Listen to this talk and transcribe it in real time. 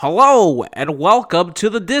Hello, and welcome to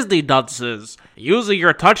the Disney Dunces. Using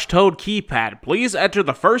your touch-tone keypad, please enter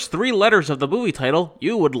the first three letters of the movie title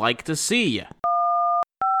you would like to see.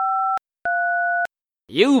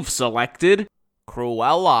 You've selected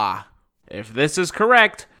Cruella. If this is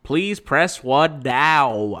correct, please press 1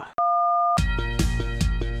 now.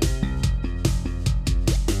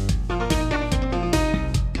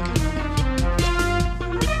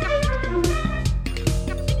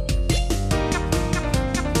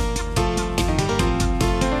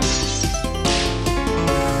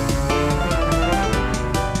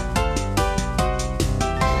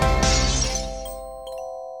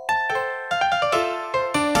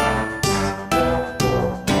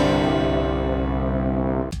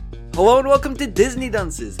 Hello and welcome to Disney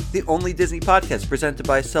Dunces, the only Disney podcast presented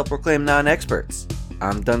by self-proclaimed non-experts.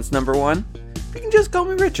 I'm Dunce number 1. You can just call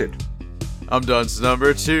me Richard. I'm Dunce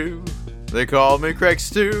number 2. They call me Craig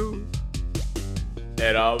Stew.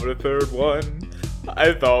 And I'm the third one.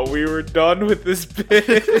 I thought we were done with this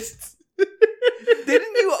bit.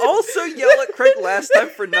 Didn't you also yell at Craig last time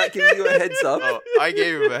for not giving you a heads up? Oh, I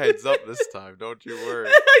gave him a heads up this time. Don't you worry.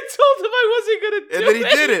 I told him I wasn't going to do it. And then he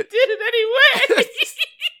did it. He did it anyway.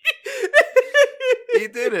 He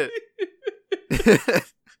did it.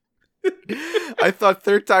 I thought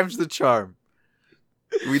third time's the charm.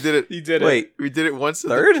 We did it. He did it. Wait, We did it once.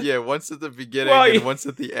 Third? Once at the beginning and once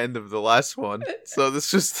at the end of the last one. So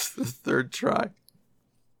this was the third try.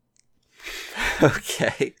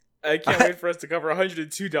 okay. I can't wait for us to cover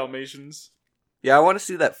 102 Dalmatians. Yeah, I want to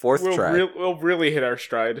see that fourth try. We'll really hit our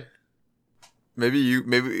stride. Maybe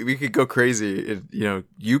we could go crazy.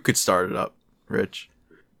 You could start it up, Rich.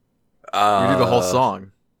 We do the whole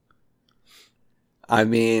song. I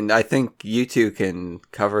mean, I think you two can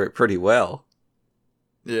cover it pretty well.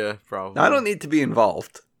 Yeah, probably. I don't need to be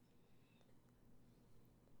involved.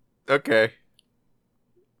 Okay.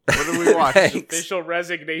 What do we watch? Thanks. Official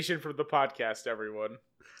resignation from the podcast, everyone.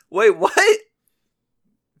 Wait, what?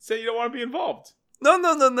 Say you don't want to be involved. No.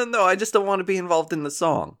 I just don't want to be involved in the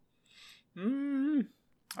song.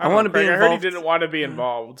 I want to be Craig, I heard involved. he didn't want to be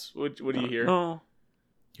involved. What do you hear? No.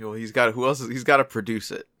 Well, he's got to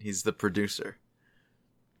produce it. He's the producer.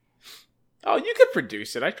 Oh, you could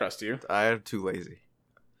produce it. I trust you. I am too lazy,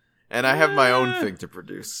 and I have my own thing to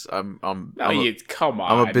produce. Come on.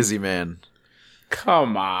 I'm a busy man.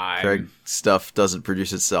 Come on. Craig stuff doesn't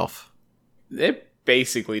produce itself. It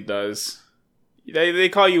basically does. They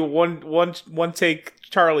call you one take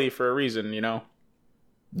Charlie for a reason, you know.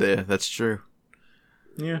 Yeah, that's true.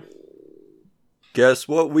 Yeah. Guess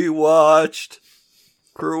what we watched?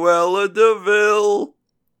 Cruella de Vil.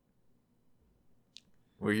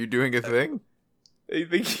 Were you doing a thing? I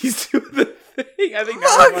think he's doing the thing. I think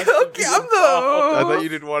now he wants to be involved. I thought you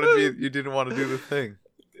didn't want to be. You didn't want to do the thing.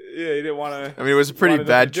 Yeah, he didn't want to. I mean, it was a pretty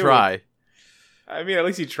bad try. I mean, at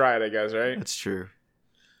least he tried, I guess, right? That's true.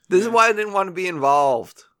 This is why I didn't want to be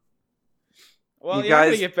involved. Well, you you're not guys-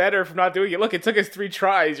 gonna get better from not doing it. Look, it took us 3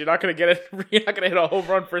 tries. You're not gonna get it. You're not gonna hit a home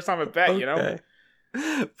run first time at bat. You know. Okay.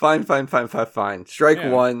 Fine. Strike Yeah.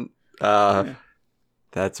 one. Yeah.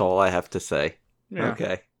 That's all I have to say. Yeah.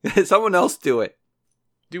 Okay. Someone else do it.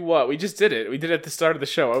 Do what? We just did it. We did it at the start of the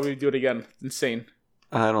show. Why would we do it again? Insane.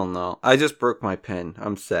 I don't know. I just broke my pen.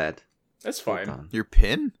 I'm sad. That's Hold fine. on. Your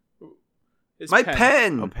pin? His My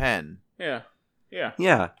pen. A pen. Yeah.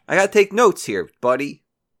 Yeah. I gotta take notes here, buddy.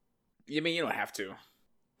 You mean you don't have to?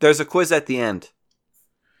 There's a quiz at the end.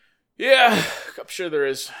 Yeah, I'm sure there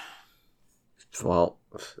is. Well,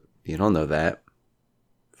 you don't know that.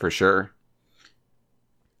 For sure.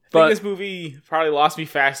 I But- think this movie probably lost me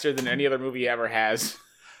faster than any other movie ever has.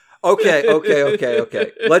 Okay.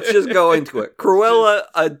 Let's just go into it. Cruella,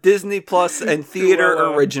 a Disney Plus and theater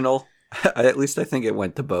Cruella. original. At least I think it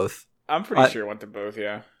went to both. I'm pretty sure it went to both,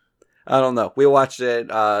 yeah. I don't know. We watched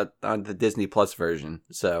it on the Disney Plus version,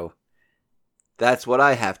 so that's what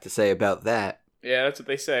I have to say about that. Yeah, that's what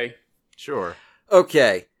they say. Sure.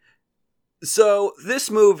 Okay. So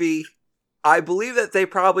this movie, I believe that they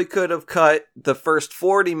probably could have cut the first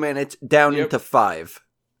 40 minutes down Yep. into 5.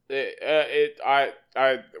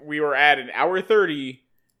 We were at an hour 30,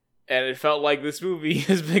 and it felt like this movie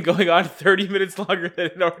has been going on 30 minutes longer than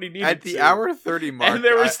it already needed At the to. hour 30 mark, and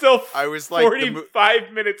there were still I was like,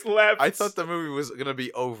 45 minutes left. I thought the movie was gonna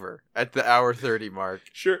be over at the hour 30 mark,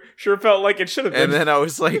 Sure felt like it should have been. and then I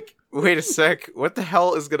was like, wait a sec, what the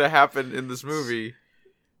hell is gonna happen in this movie?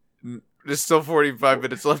 There's still 45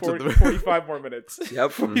 minutes left of the movie. 45 more minutes.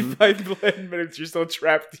 Yep. 45 minutes, you're still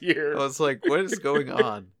trapped here. I was like, what is going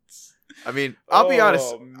on? I mean, I'll be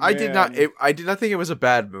honest. I did not man. think it was a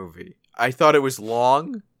bad movie. I thought it was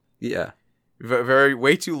long. Yeah. very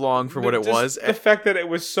way too long for what it Just was. The fact that it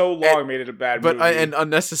was so long made it a bad movie. And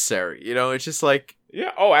unnecessary. You know, it's just like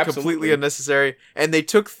yeah, oh, absolutely. completely unnecessary. And they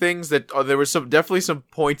took things that there was definitely some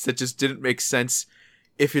points that just didn't make sense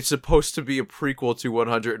if it's supposed to be a prequel to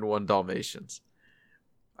 101 Dalmatians.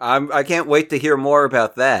 I can't wait to hear more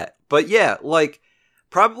about that. But yeah, like,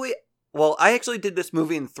 probably, well, I actually did this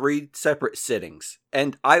movie in 3 separate sittings,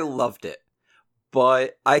 and I loved it.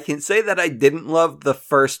 But I can say that I didn't love the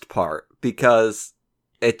first part, because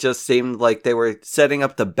it just seemed like they were setting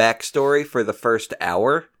up the backstory for the first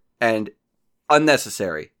hour, and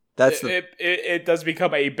unnecessary. That's it does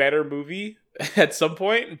become a better movie at some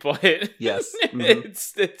point, but Yes.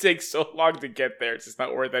 Mm-hmm. it takes so long to get there. It's just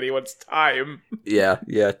not worth anyone's time. Yeah,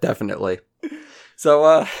 definitely.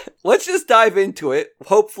 So, let's just dive into it.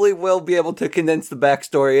 Hopefully we'll be able to condense the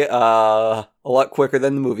backstory, a lot quicker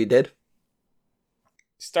than the movie did.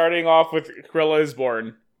 Starting off with Cruella is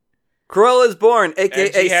born. Cruella is born, And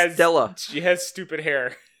aka Stella. She has stupid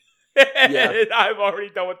hair. Yeah. And I'm already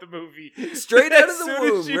done with the movie. Straight out of As the soon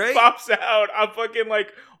womb, as she right? pops out, I'm fucking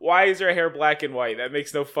like, why is her hair black and white? That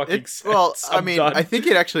makes no fucking sense. Well, I I'm mean, done. I think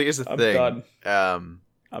it actually is a I'm thing. done.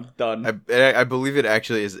 I'm done. I believe it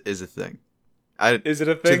actually is a thing. Is it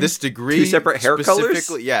a thing? To this degree, 2 separate hair colors?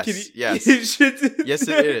 specifically, yes, Yes. Yes,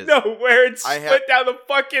 it is. No, where it's I split down the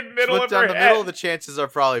fucking middle Split of down her the head. middle, the chances are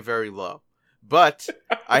probably very low. But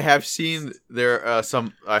I have seen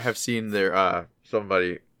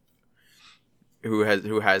somebody who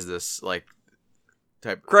has this like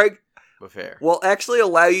type Craig, of hair. we'll actually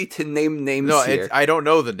allow you to name names No, here. I don't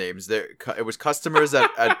know the names. It was customers at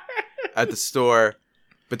the store,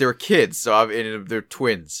 but they were kids, so they're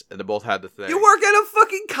twins, and they both had the thing. You work at a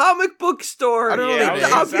fucking comic book store. I don't know Yeah, their They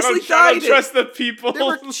names. obviously I dyed don't it. trust the people. They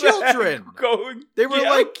were that children. Going, They were I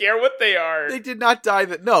like- don't care what they are. They did not dye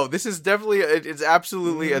that. No, this is definitely it's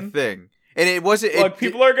absolutely a thing, and it wasn't. Look,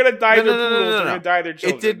 people are gonna dye No, their no, no, no, poodles. no, They're no. gonna dye their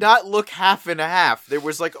children. It did not look half and a half. There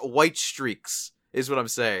was like white streaks, is what I'm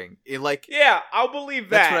saying. It like Yeah, I'll believe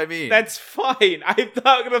that. That's what I mean. That's fine. I'm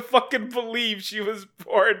not gonna fucking believe she was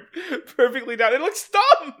born perfectly down. It looks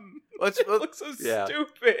dumb. let's It looks so Yeah.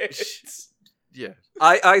 stupid. yeah.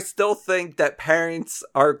 I still think that parents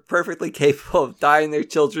are perfectly capable of dyeing their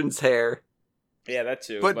children's hair. Yeah, that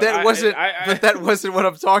too. But that wasn't. But that wasn't what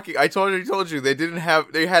I'm talking. I told you they didn't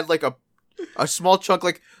have. They had like a small chunk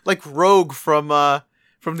like Rogue from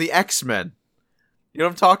the X-Men. You know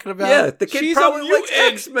what I'm talking about? Yeah, the kid She's a probably likes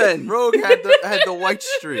mutant. X-Men. Rogue had the white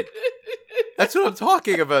streak. That's what I'm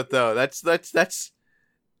talking about, though. That's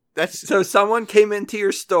So someone came into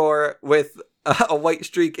your store with a white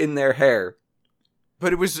streak in their hair.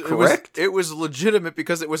 But it was Correct? it was legitimate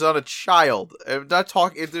because it was on a child. I'm not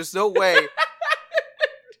talking. There's no way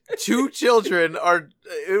 2 children are.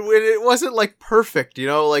 It wasn't like perfect, you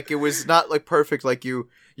know. Like it was not like perfect. Like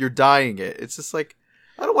you're dying it. It's just like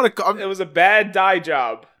I don't want to. It was a bad dye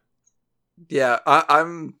job. Yeah,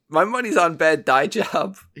 I'm. My money's on bad dye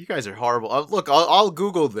job. You guys are horrible. Look, I'll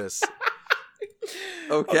Google this.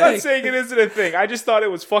 Okay. I'm not saying it isn't a thing. I just thought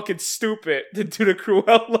it was fucking stupid to do the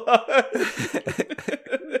Cruella.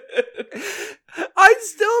 I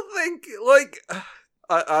still think like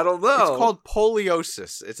I don't know. It's called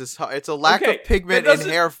poliosis. It's a lack Okay, of pigment that in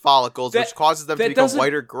doesn't- hair follicles, that- which causes them to that become doesn't-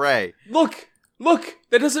 white or gray. Look,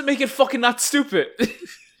 that doesn't make it fucking not stupid.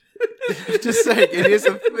 Just saying, it is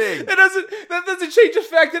a thing. That doesn't change the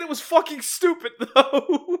fact that it was fucking stupid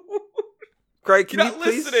though. Craig, can You're you not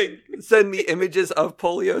please listening. send me images of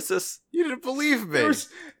poliosis? You didn't believe me.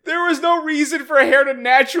 There was no reason for hair to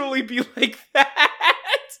naturally be like that,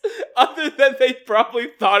 other than they probably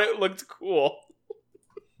thought it looked cool.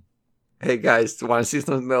 Hey guys, want to see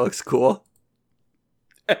something that looks cool?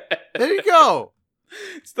 There you go.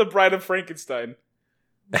 It's the Bride of Frankenstein.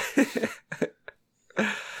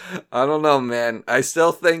 I don't know, man. I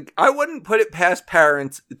still think I wouldn't put it past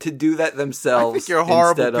parents to do that I themselves. think you're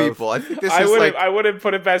horrible instead of- people. I think this I is wouldn't. like. I wouldn't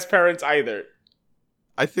put it past parents either.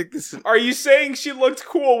 I think this is. Are you saying she looked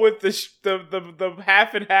cool with the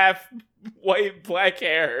half and half white black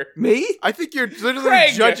hair? Me? I think you're literally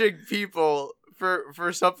Craig! judging people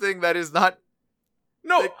for something that is not.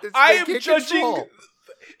 No, Like, this- I they am can't judging. control.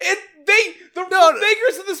 The No,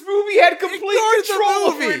 makers of this movie had complete Ignore control the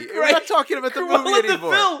over movie. it. We're Craig. not talking about the Cruella movie the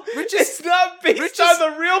anymore. film. Rich is It's not based Rich on is-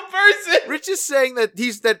 the real person. Rich is saying that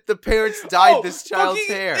the parents dyed Oh, this child's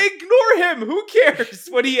fucking hair. Ignore him. Who cares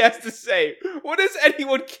what he has to say? What does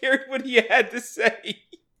anyone care what he had to say?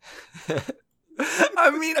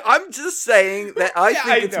 I mean, I'm just saying that I Yeah, think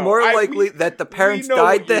I it's know. more I- likely we- that the parents know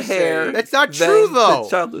dyed what the you're hair. saying. That's not than true, though. The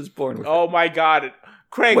child was born with. Oh my god.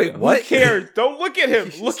 Craig, Wait, what? who cares? Don't look at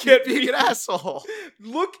him. Look at being me. an asshole.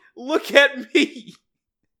 Look at me.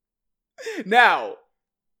 Now,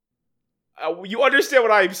 you understand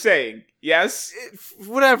what I'm saying, yes?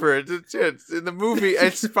 Whatever. It's in the movie,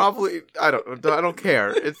 it's probably I don't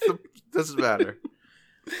care. Doesn't matter.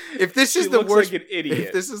 If this is She the looks worst, like an idiot.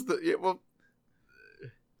 if this is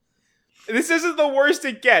This isn't the worst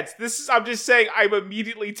it gets. I'm just saying I'm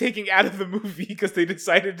immediately taking out of the movie because they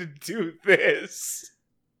decided to do this.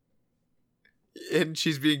 and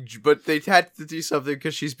but they had to do something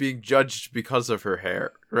because she's being judged because of her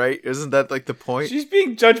hair, right? Isn't that like the point? She's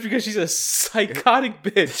being judged because she's a psychotic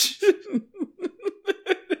bitch.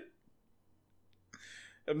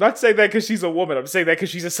 I'm not saying that because she's a woman. I'm saying that because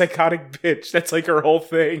she's a psychotic bitch. That's like her whole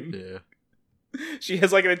thing. Yeah. She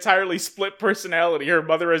has like an entirely split personality. Her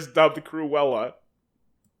mother is dubbed Cruella.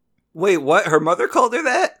 Wait, what? Her mother called her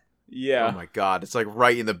that? Yeah. Oh my god! It's like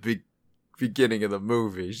right in the beginning of the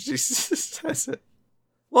movie. She says it.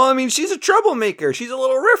 Well, I mean, she's a troublemaker. She's a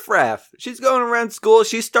little riffraff. She's going around school.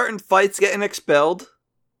 She's starting fights, getting expelled.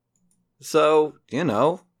 So, it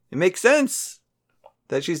makes sense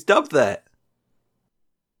that she's dubbed that.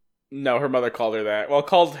 No, her mother called her that. Well,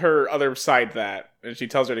 called her other side that. And she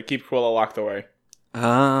tells her to keep Cruella locked away.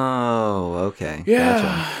 Oh, okay. Yeah.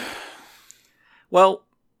 Gotcha. Well,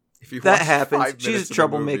 If you that watched happens. 5 She's minutes a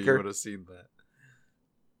of the movie, troublemaker. you would have seen that.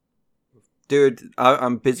 dude,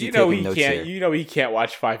 I'm busy taking notes here. You know he can't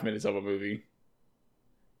watch 5 minutes of a movie.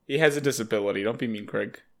 He has a disability. Don't be mean,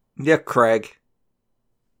 Craig. Yeah, Craig.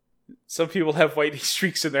 Some people have white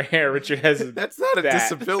streaks in their hair. Richard has That's not a that.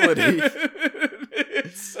 disability.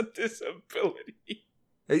 It's a disability.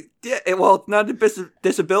 Yeah, well, it's not a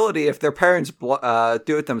disability if their parents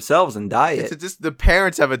do it themselves and dye it. The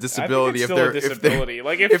parents have a I think disability it's if still a they're disability.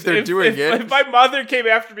 Like if they're doing it. If my mother came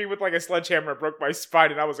after me with like a sledgehammer and broke my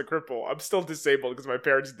spine and I was a cripple, I'm still disabled because my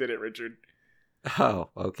parents did it, Richard. Oh,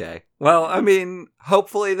 okay. Well, I mean,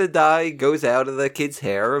 hopefully the dye goes out of the kid's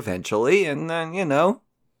hair eventually, and then, then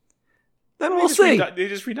we'll see. They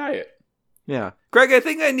just re-dye it. Yeah. Greg, I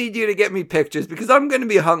think I need you to get me pictures because I'm going to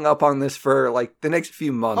be hung up on this for, the next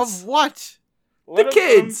few months. Of what?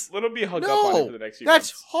 Kids! Let them be hung up on it for the next few That's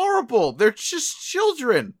months. horrible. They're just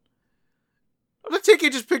children. I'm not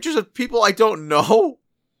taking just pictures of people I don't know.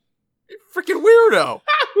 You freaking weirdo.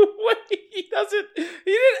 Wait, he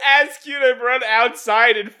didn't ask you to run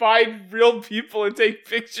outside and find real people and take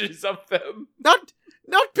pictures of them.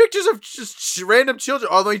 Not pictures of just random children.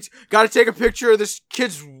 Although he's got to take a picture of this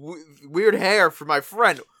kid's weird hair for my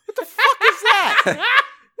friend. What the fuck is that?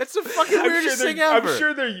 That's the fucking weirdest thing ever. I'm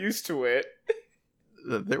sure they're used to it.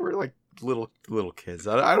 They were like little kids.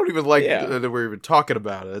 I don't even like that we're even talking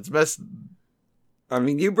about it. It's messed. I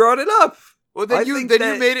mean, you brought it up. Well, then you made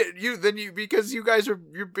it. Because you guys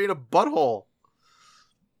you're being a butthole.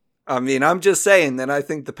 I mean, I'm just saying that I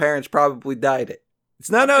think the parents probably dyed it. It's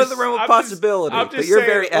not out of the realm of possibility, but you're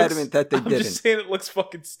very adamant that they didn't. I'm just saying it looks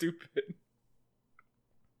fucking stupid.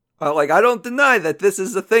 I don't deny that this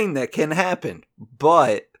is a thing that can happen,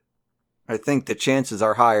 but I think the chances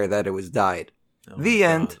are higher that it was dyed. Oh The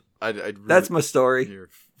end. I really, That's my story. you're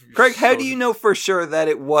Craig, how so- do you know for sure that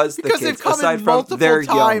it was the Because kids, they've come aside in from multiple they're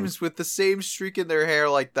times young? with the same streak in their hair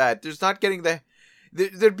like that. There's not getting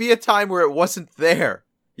there'd be a time where it wasn't there.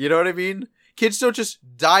 You know what I mean? Kids don't just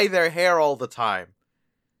dye their hair all the time.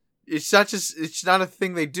 It's not a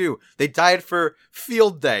thing they do. They dye it for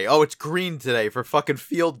field day. Oh, it's green today for fucking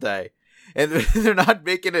field day. And they're not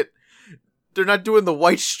doing the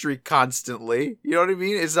white streak constantly. You know what I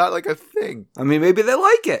mean? It's not like a thing. I mean, maybe they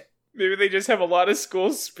like it. Maybe they just have a lot of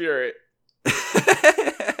school spirit.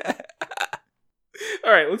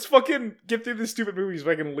 Alright, let's fucking get through this stupid movie so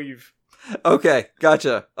I can leave. Okay,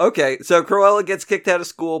 gotcha. Okay, so Cruella gets kicked out of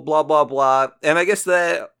school, blah, blah, blah. And I guess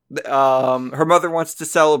that her mother wants to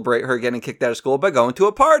celebrate her getting kicked out of school by going to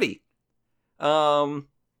a party.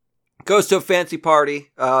 Goes to a fancy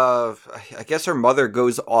party. I guess her mother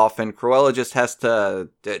goes off and Cruella just has to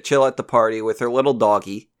chill at the party with her little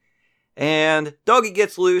doggy. And doggy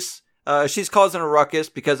gets loose. She's causing a ruckus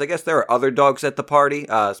because I guess there are other dogs at the party,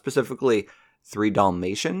 specifically 3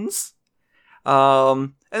 Dalmatians.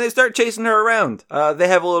 And they start chasing her around. They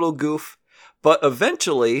have a little goof. But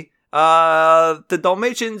eventually, the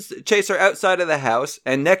Dalmatians chase her outside of the house.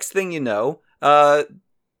 And next thing you know,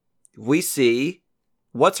 we see,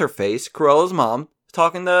 what's-her-face, Cruella's mom,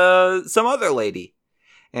 talking to some other lady.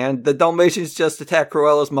 And the Dalmatians just attack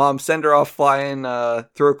Cruella's mom, send her off flying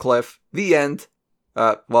through a cliff. The end.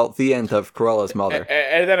 The end of Cruella's mother.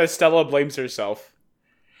 And then Estella blames herself.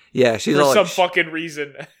 Yeah, she's for all some like, fucking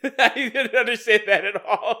reason. I didn't understand that at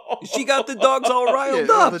all. she got the dogs all riled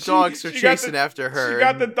Yeah, up. the dogs are she got chasing the- after her. She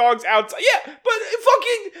got the and- dogs outside. Yeah, but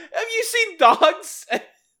fucking, have you seen dogs?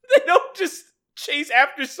 They don't just chase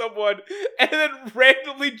after someone and then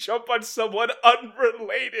randomly jump on someone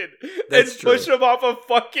unrelated That's and push true. them off a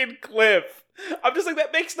fucking cliff. I'm just like,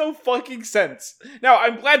 that makes no fucking sense. Now,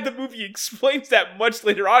 I'm glad the movie explains that much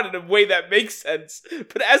later on in a way that makes sense.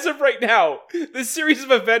 But as of right now, this series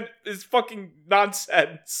of events is fucking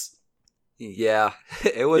nonsense. Yeah,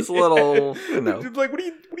 it was a little, you know. Like, what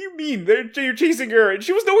do you mean? You're chasing her, and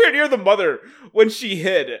she was nowhere near the mother when she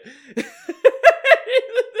hid.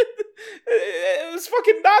 It was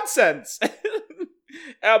fucking nonsense.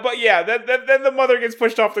 But yeah, then the mother gets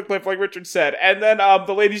pushed off the cliff, like Richard said, and then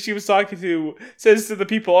the lady she was talking to says to the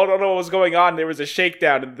people, "I don't know what was going on. There was a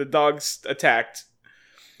shakedown, and the dogs attacked."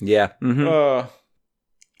 Yeah. Mhm.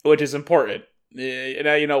 Which is important.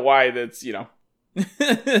 Now you know why that's,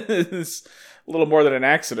 it's a little more than an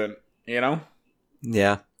accident,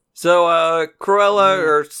 Yeah. So, Cruella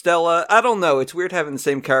or Stella, I don't know. It's weird having the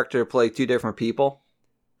same character play two different people,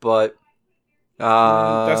 but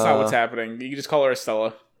that's not what's happening. You can just call her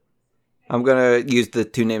Estella. I'm gonna use the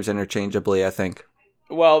two names interchangeably, I think.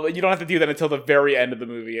 Well, you don't have to do that until the very end of the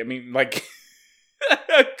movie. I mean, like,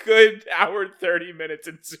 a good hour and 30 minutes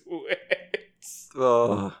into it.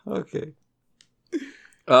 Oh, okay.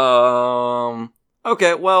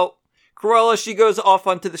 Okay, well, Cruella, she goes off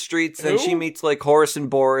onto the streets and Who? she meets, like, Horace and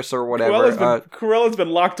Boris or whatever. Cruella's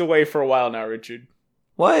been locked away for a while now, Richard.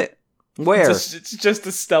 What? Where? It's just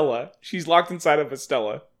Estella. She's locked inside of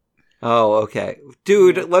Estella. Oh, okay.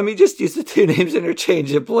 Dude, let me just use the two names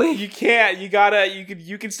interchangeably. You can't. You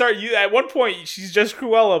can start. At one point, she's just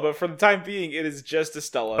Cruella, but for the time being, it is just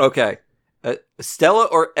Estella. Okay. Stella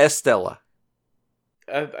or Estella?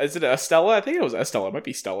 Is it Estella? I think it was Estella. It might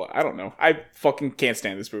be Stella. I don't know. I fucking can't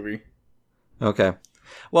stand this movie. Okay.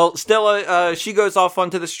 Well, Stella, she goes off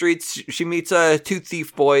onto the streets. She meets two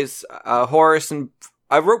thief boys, Horace and...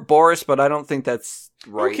 I wrote Boris, but I don't think that's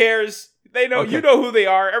right. Who cares? They know. Okay. You know who they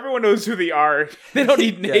are. Everyone knows who they are. They don't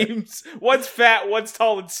need Yeah. names. One's fat, one's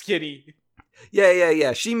tall and skinny.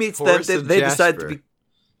 Yeah. She meets Horace them. and They decide to Jasper. be...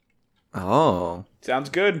 Oh. Sounds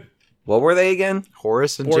good. What were they again?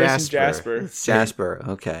 Horace and Horace Jasper. and Jasper. Jasper.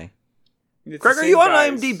 Okay. It's the Greg, are same you on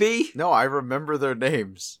guys. IMDb? No, I remember their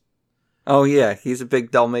names. Oh, yeah. He's a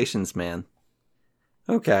big Dalmatians man.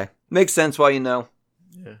 Okay. Makes sense why you know.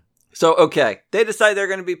 Yeah. So, okay. They decide they're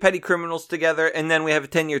going to be petty criminals together, and then we have a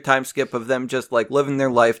 10-year time skip of them just, like, living their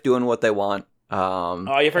life, doing what they want.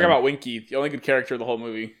 Oh, you forgot about Winky, the only good character of the whole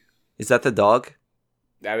movie. Is that the dog?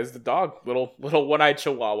 That is the dog, little one-eyed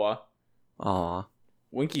Chihuahua. Aw.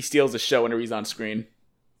 Winky steals the show whenever he's on screen.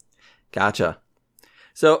 Gotcha.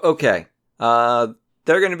 So, okay. They're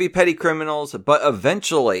going to be petty criminals, but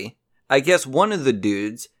eventually, I guess one of the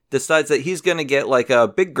dudes decides that he's going to get, like, a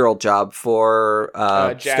big girl job for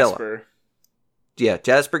Stella. Jasper. Yeah,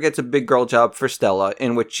 Jasper gets a big girl job for Stella,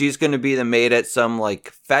 in which she's going to be the maid at some,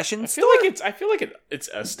 like, fashion I store? feel like it's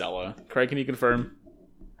Estella. Craig, can you confirm?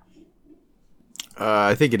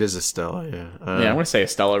 I think it is Estella, yeah. Yeah, I'm gonna say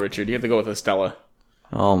Estella, Richard. You have to go with Estella.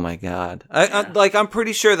 Oh my god. I'm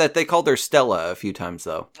pretty sure that they called her Stella a few times,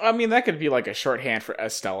 though. I mean, that could be like a shorthand for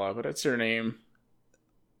Estella, but it's her name.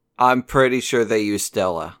 I'm pretty sure they use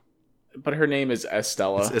Stella. But her name is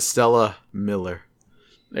Estella. It's Estella Miller.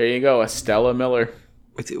 There you go, Estella Miller.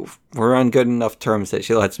 We're on good enough terms that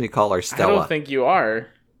she lets me call her I Stella. don't think you are,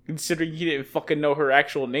 considering you didn't fucking know her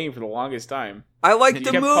actual name for the longest time. I like And the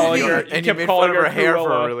you kept calling movie! her- And you kept made calling fun of her her hair for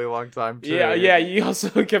Cruella. a really long time, too. Yeah. You also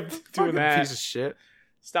kept doing Fucking that. piece of shit.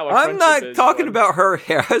 It's not what I'm not friendship is, talking bud. about her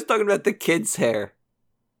hair. I was talking about the kid's hair.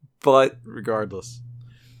 But, Regardless.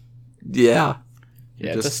 yeah.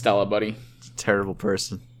 Yeah, Just- it's Estella, buddy. It's a terrible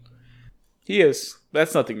person. He is.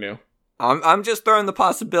 That's nothing new. I'm just throwing the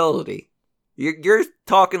possibility. You're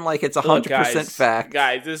talking like it's 100% Look, guys, fact.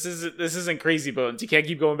 Guys, this isn't Crazy Bones. You can't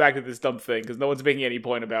keep going back to this dumb thing because no one's making any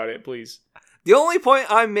point about it. Please. The only point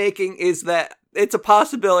I'm making is that it's a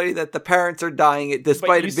possibility that the parents are dying But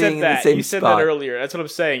despite you it said being in the that. same You said spot. that earlier. That's what I'm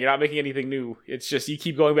saying. You're not making anything new. It's just you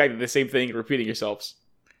keep going back to the same thing and repeating yourselves.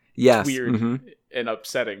 Yes. Weird mhm. and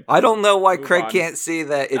upsetting. I don't know why Move Craig on. can't see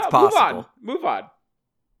that it's No, possible. Move on.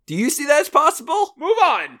 Do you see that it's possible? Move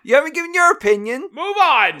on. You haven't given your opinion. Move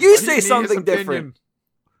on. You Why do say need his something opinion? different.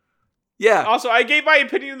 Yeah. Also, I gave my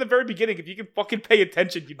opinion in the very beginning. If you can fucking pay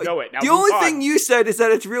attention, you know it. Now The move only on. thing you said is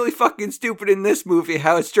that it's really fucking stupid in this movie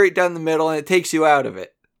how it's straight down the middle and it takes you out of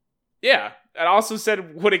it. Yeah. And I also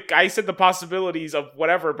said I said the possibilities of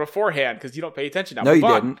whatever beforehand because you don't pay attention now. No, Move you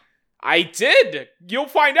on. didn't. I did. You'll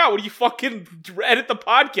find out when you fucking edit the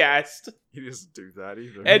podcast. He doesn't do that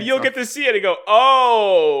either. And you'll get to see it and go,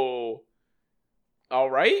 oh. All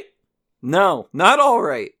right? No, not all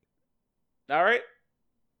right. All right.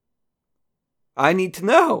 I need to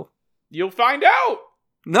know. You'll find out.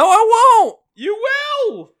 No, I won't. You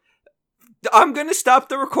will. I'm going to stop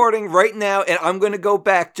the recording right now, and I'm going to go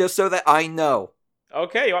back just so that I know.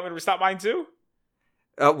 Okay, you want me to stop mine too?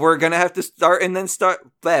 We're going to have to start and then start.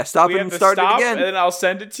 Stop We it have and to start stop, it again. and then I'll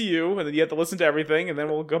send it to you, and then you have to listen to everything, and then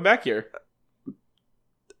we'll come back here.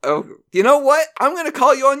 Oh, you know what? I'm going to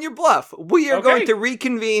call you on your bluff. We are Okay. going to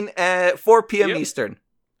reconvene at 4 p.m. Yep. Eastern.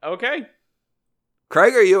 Okay.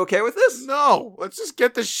 Craig, are you okay with this? No, let's just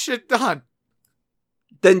get this shit done.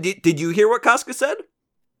 Then did you hear what Casca said?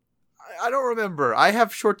 I don't remember. I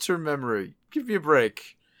have short-term memory. Give me a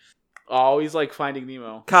break. Oh, he's like Finding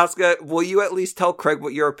Nemo. Casca, will you at least tell Craig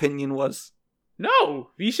what your opinion was? No,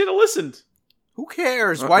 he should have listened. Who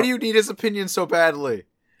cares? Why do you need his opinion so badly?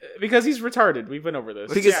 Because he's retarded. We've been over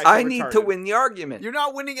this. Because Yeah, I he's need to retarded. win the argument. You're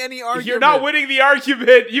not winning any argument. You're not winning the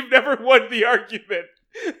argument. You've never won the argument.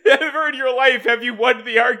 Never in your life have you won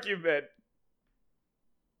the argument.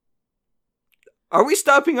 Are we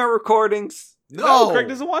stopping our recordings? No, Craig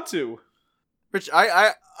doesn't want to. Rich,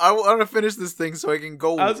 I want to finish this thing so I can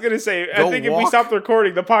go. I was going to say, I Go think if we walk? stop the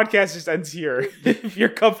recording, the podcast just ends here. If you're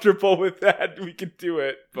comfortable with that, we can do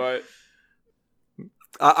it. But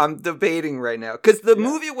I'm debating right now. Because the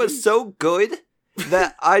movie was so good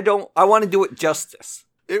that I want to do it justice.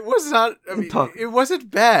 It was not. I mean, Talk. it wasn't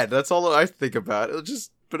bad. That's all I think about.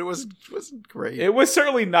 But it wasn't great. it was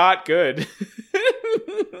certainly not good.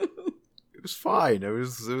 It was fine. It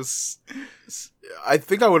was. I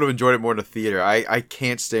think I would have enjoyed it more in the theater. I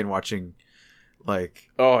can't stand watching, like.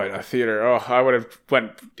 Oh, in a theater. Oh, I would have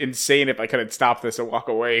went insane if I couldn't stop this and walk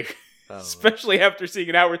away. Especially after seeing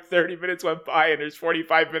an hour 30 minutes went by and there's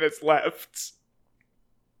 45 minutes left.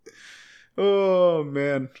 Oh,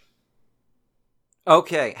 man.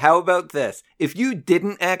 Okay, how about this? If you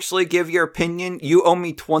didn't actually give your opinion, you owe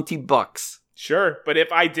me $20. Sure, but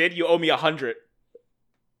if I did, you owe me 100.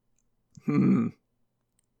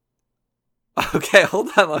 Okay, hold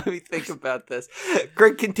on. Let me think about this.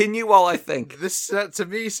 Greg, continue while I think. This to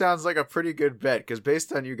me sounds like a pretty good bet because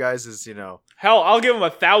based on you guys' Hell, I'll give him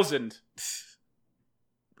 1,000.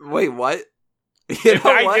 Wait, what? You If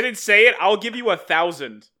know I what? didn't say it, I'll give you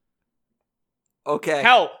 1,000. Okay.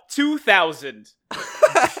 Hell, 2,000.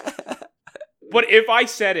 But if I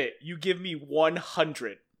said it, you give me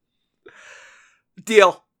 100.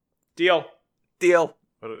 Deal. Deal. Deal.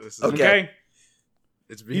 This Okay. Okay?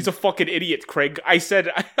 It's being, He's a fucking idiot, Craig. I said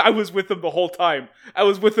I was with him the whole time. I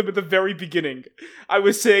was with him at the very beginning. I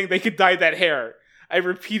was saying they could dye that hair. I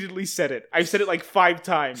repeatedly said it. I've said it like 5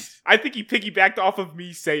 times. I think he piggybacked off of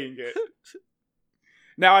me saying it.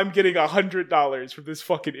 Now I'm getting $100 from this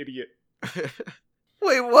fucking idiot.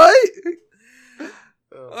 Wait, what?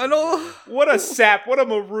 I don't. What a sap. What a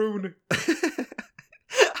maroon.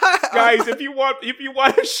 Guys, if you want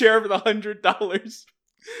to share the $100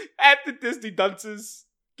 at the Disney Dunces,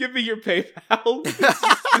 give me your PayPal. This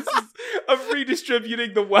is of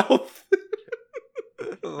redistributing the wealth.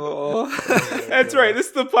 Oh. That's right. This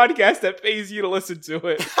is the podcast that pays you to listen to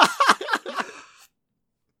it.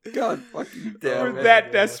 God fucking damn We're it.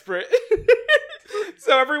 that desperate.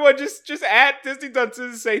 So everyone just at Disney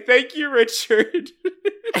Dunces say thank you, Richard.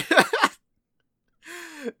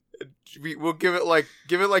 we'll give it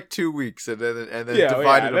like 2 weeks and then Yeah,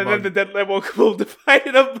 divide it and among. then we'll divide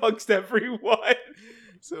it amongst everyone.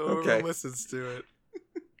 So Okay. everyone listens to it.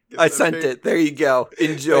 I sent it. There you go.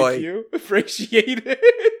 Enjoy. Thank you. Appreciate it.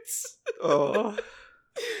 Oh.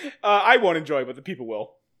 I won't enjoy, but the people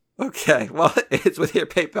will. Okay. Well, it's with your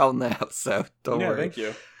PayPal now, so don't worry. Thank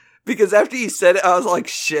you. Because after you said it, I was like,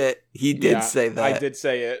 shit, he did Yeah, say that. I did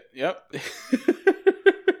say it. Yep.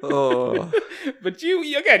 Oh. But you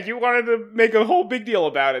wanted to make a whole big deal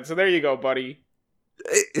about it, so there you go, buddy.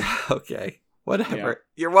 Okay. Whatever. Yeah.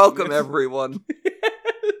 You're welcome, everyone.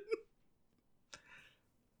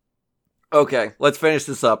 Okay, let's finish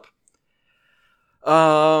this up.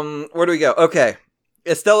 Where do we go? Okay.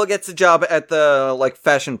 Estella gets a job at the,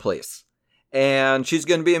 fashion place. And she's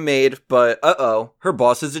gonna be a maid, but her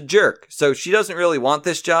boss is a jerk. So she doesn't really want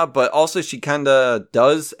this job, but also she kinda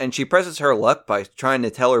does, and she presses her luck by trying to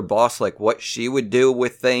tell her boss, what she would do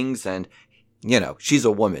with things, and, she's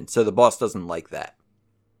a woman, so the boss doesn't like that.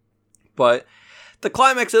 But the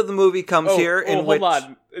climax of the movie comes here in which... hold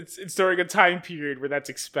on. It's during a time period where that's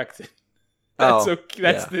expected. That's okay.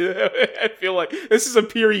 That's I feel like this is a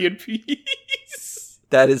period piece.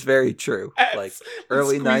 That is very true. Let's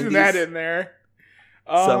Early squeezing 90s. that in there.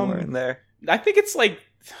 Somewhere in there. I think it's like,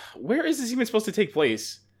 where is this even supposed to take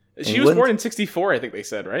place? She was England? born in 1964, I think they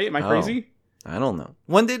said, right? Am I crazy? I don't know.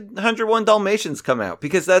 When did 101 Dalmatians come out?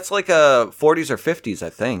 Because that's like a 40s or 50s, I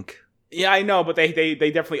think. Yeah, I know, but they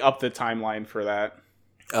definitely upped the timeline for that.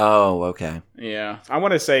 Oh, okay. Yeah, I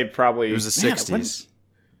want to say probably It was the 60s.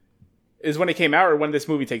 Is when it came out, or when this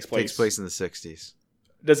movie takes place? Takes place in the 60s.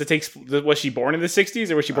 Does it take? Was she born in the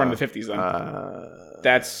 60s or was she born in the 50s? Then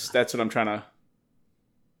that's what I'm trying to.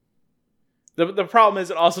 The problem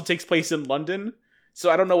is it also takes place in London,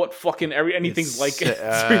 so I don't know what fucking anything's like during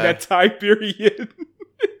that time period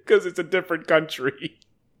because it's a different country.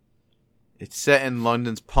 It's set in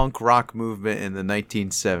London's punk rock movement in the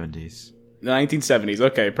 1970s. The 1970s.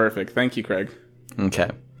 Okay, perfect. Thank you, Craig. Okay.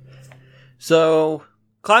 So,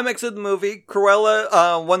 climax of the movie,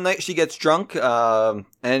 Cruella, one night she gets drunk,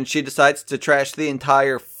 and she decides to trash the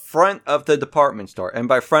entire front of the department store. And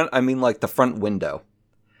by front, I mean like the front window.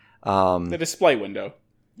 The display window.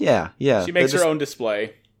 Yeah. She makes her own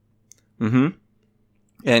display. Mm-hmm.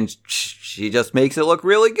 And she just makes it look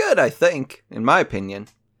really good, I think, in my opinion.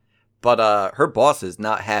 But her boss is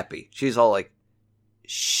not happy. She's all like,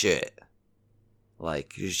 shit.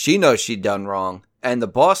 Like, she knows she done wrong. And the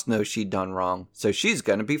boss knows she done wrong. So she's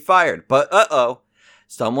gonna be fired. But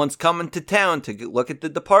someone's coming to town to look at the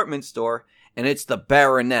department store. And it's the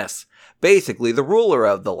Baroness. Basically the ruler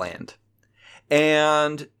of the land.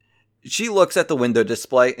 And she looks at the window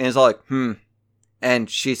display and is all like, And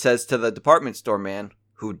she says to the department store man,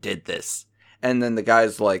 who did this? And then the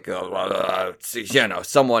guy's like,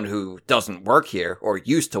 someone who doesn't work here or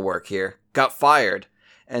used to work here got fired.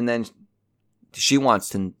 And then she wants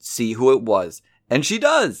to see who it was. And she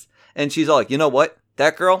does. And she's all like, you know what?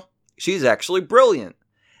 That girl, she's actually brilliant.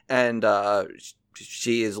 And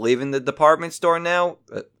she is leaving the department store now.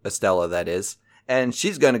 Estella, that is. And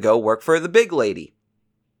she's going to go work for the big lady.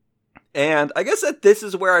 And I guess that this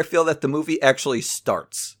is where I feel that the movie actually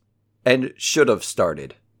starts. And should have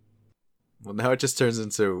started. Well, now it just turns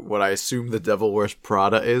into what I assume The Devil Wears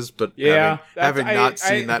Prada is, but yeah, having not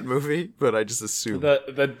seen that movie, but I just assume.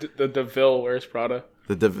 The Deville Wears Prada.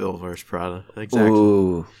 The Devil Wears Prada. Exactly.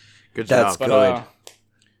 Ooh, good that's job. good.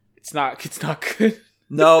 It's not good.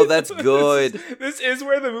 No, that's good. This is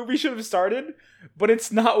where the movie should have started, but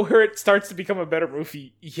it's not where it starts to become a better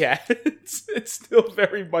movie yet. It's still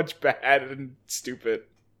very much bad and stupid.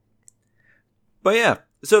 But yeah,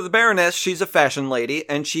 so the Baroness, she's a fashion lady,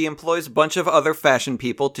 and she employs a bunch of other fashion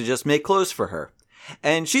people to just make clothes for her.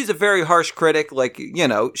 And she's a very harsh critic, like,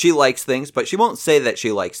 she likes things, but she won't say that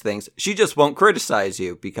she likes things. She just won't criticize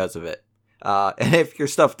you because of it. And if your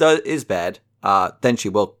stuff is bad, then she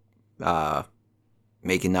will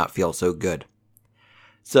make it not feel so good.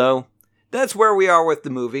 So, that's where we are with the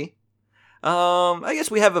movie. I guess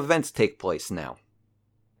we have events take place now.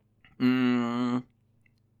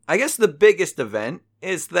 I guess the biggest event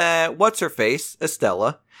is that what's-her-face,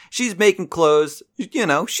 Estella, she's making clothes,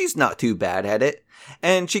 she's not too bad at it.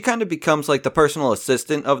 And she kind of becomes like the personal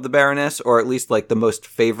assistant of the Baroness, or at least like the most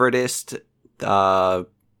favoritist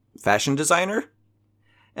fashion designer.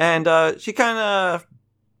 And she kind of,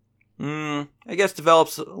 I guess,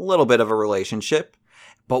 develops a little bit of a relationship.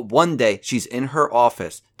 But one day, she's in her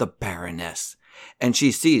office, the Baroness, and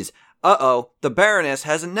she sees, the Baroness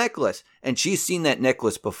has a necklace, and she's seen that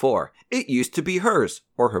necklace before. It used to be hers,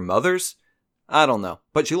 or her mother's. I don't know,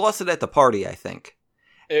 but she lost it at the party, I think.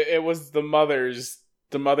 It was the mother's.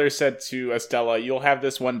 The mother said to Estella, "You'll have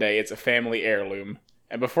this one day. It's a family heirloom."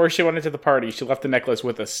 And before she went into the party, she left the necklace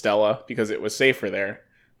with Estella because it was safer there.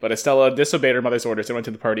 But Estella disobeyed her mother's orders and went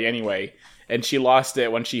to the party anyway. And she lost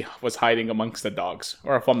it when she was hiding amongst the dogs,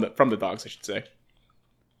 or from the dogs, I should say.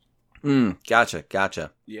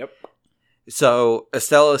 Gotcha. Yep. So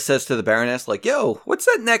Estella says to the Baroness, like, yo, what's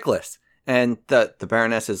that necklace? And the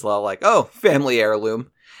Baroness is like, oh, family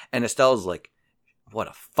heirloom. And Estella's like, what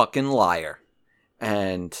a fucking liar.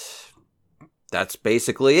 And that's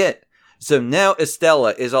basically it. So now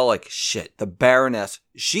Estella is all like, shit, the Baroness,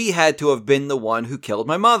 she had to have been the one who killed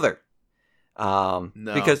my mother. No.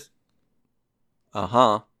 Because,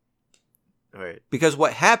 Wait. Because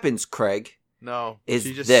what happens, Craig, No.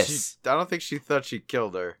 is this. I don't think she thought she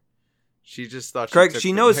killed her. She just thought Craig, took she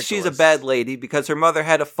the knows necklace. she's a bad lady because her mother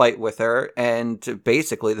had a fight with her, and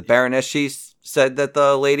basically the Baroness, she said that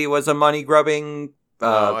the lady was a money-grubbing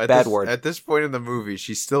bad word. At this point in the movie,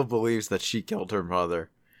 she still believes that she killed her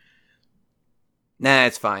mother. Nah,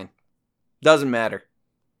 it's fine. Doesn't matter.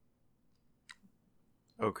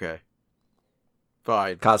 Okay.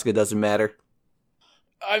 Fine. Casca doesn't matter.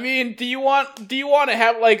 I mean, do you want to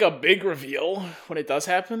have like a big reveal when it does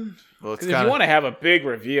happen? Well, it's Because if you want to have a big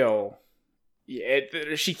reveal,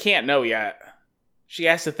 She can't know yet. She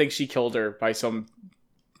has to think she killed her by some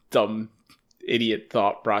dumb idiot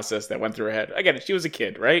thought process that went through her head. Again, she was a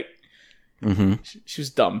kid, right? Mm-hmm. She was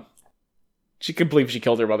dumb. She could believe she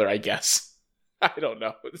killed her mother, I guess. I don't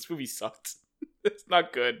know. This movie sucked. It's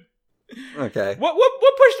not good. Okay. What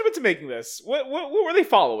pushed them into making this? What were they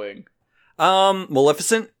following?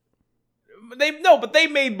 Maleficent? But they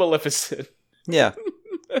made Maleficent. Yeah.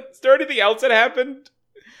 Is there anything else that happened?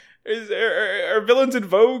 Are villains in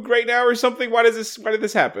vogue right now or something? Why did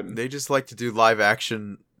this happen? They just like to do live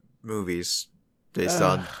action movies based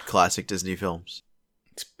on classic Disney films.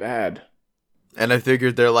 It's bad. And I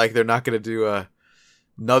figured they're not going to do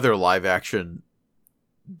another live action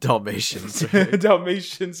Dalmatians. Right?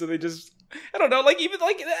 Dalmatians, so they just, I don't know, like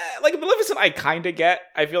Maleficent I kind of get.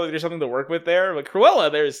 I feel like there's something to work with there. But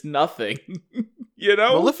Cruella, there's nothing. You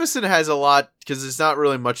know? Maleficent has a lot, because there's not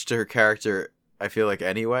really much to her character, I feel like,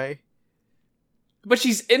 anyway. But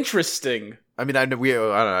she's interesting. I mean, I don't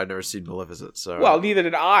know, I've never seen Maleficent, so... Well, neither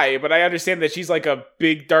did I, but I understand that she's like a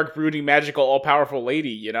big, dark, brooding, magical, all-powerful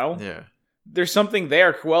lady, you know? Yeah. There's something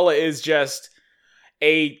there. Cruella is just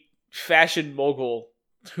a fashion mogul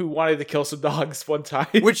who wanted to kill some dogs one time.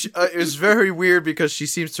 Which is very weird, because she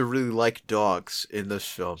seems to really like dogs in this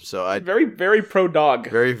film, so I... Very, very pro-dog.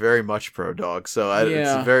 Very, very much pro-dog, so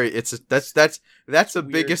Yeah. that's the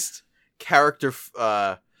Weird. biggest character,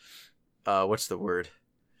 what's the word?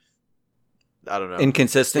 I don't know.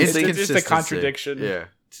 Inconsistency. It's just a contradiction. Yeah,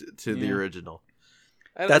 to the Yeah. original.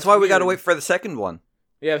 That's why we got to wait for the second one.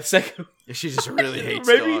 Yeah, the second. She just really hates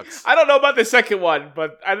Maybe dogs. I don't know about the second one,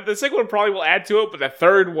 but the second one probably will add to it. But the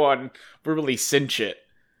third one will really cinch it.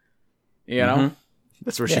 You know, Mhm.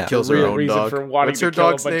 That's where Yeah. she kills her Real own reason dog. for wanting What's to her kill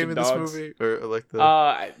a dog's bunch name of in this dogs. movie? Or like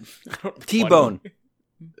the T-Bone.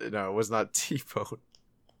 no, it was not T-Bone.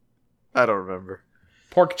 I don't remember.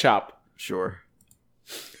 Pork chop, Sure.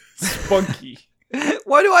 spunky.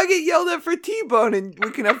 Why do I get yelled at for T-Bone and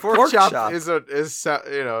we can have pork chop? is I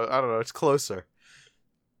don't know, it's closer.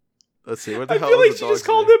 Let's see. What the I hell feel is like the she dog's just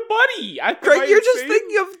called name? him Buddy. Greg, you're just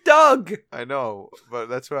thinking of Doug. I know, but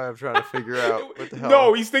that's why I'm trying to figure out what the hell.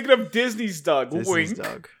 No, he's thinking of Disney's Doug. Disney's Wink.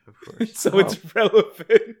 dog, of course. So it's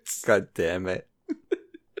relevant. God damn it.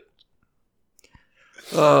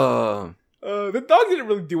 Oh. The dog didn't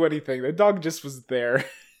really do anything. The dog just was there.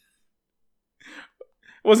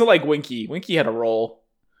 It wasn't like Winky. Winky had a role.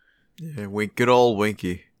 Yeah, good old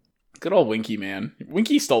Winky. Good old Winky, man.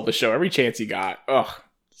 Winky stole the show every chance he got. Ugh.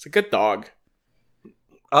 It's a good dog.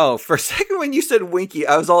 Oh, for a second when you said Winky,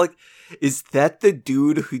 I was all like, is that the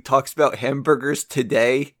dude who talks about hamburgers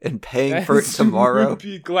today and paying for it tomorrow?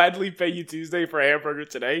 Wimpy gladly pay you Tuesday for a hamburger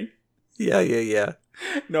today. Yeah.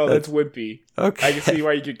 No, that's Wimpy. Okay. I can see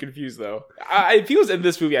why you get confused, though. If he was in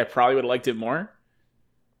this movie, I probably would have liked it more.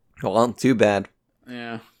 Well, too bad.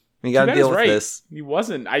 Yeah. We gotta Too bad deal is with right. this. He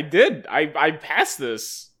wasn't. I did. I passed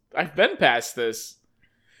this. I've been past this.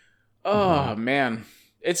 Oh, man.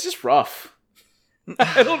 It's just rough.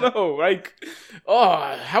 I don't know. Like,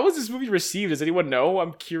 how was this movie received? Does anyone know?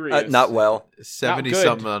 I'm curious. Not well.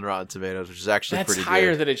 70-something on Rotten Tomatoes, which is actually That's pretty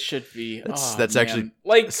higher good. than it should be. That's man. actually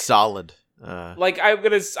like solid.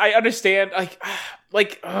 I understand.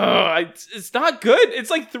 It's not good. It's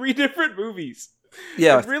like 3 different movies.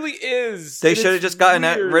 Yeah. It really is. They And should have it's just gotten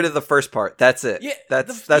weird. rid of the first part. That's it. Yeah,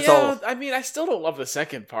 That's yeah, all. I mean, I still don't love the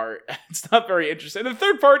second part. It's not very interesting. The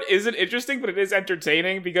third part isn't interesting, but it is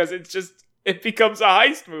entertaining because it becomes a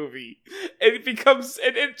heist movie. And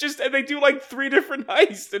and they do like 3 different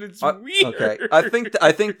heists, and it's weird. Okay.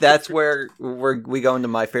 I think that's where we go into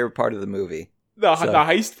my favorite part of the movie. The So-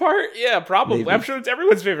 heist part? Yeah, probably. Maybe. I'm sure it's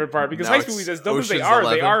everyone's favorite part because No, heist it's movies, as dumb as they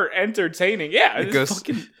Ocean's are, 11. entertaining. Yeah, It it's goes-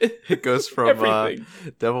 fucking It goes from everything.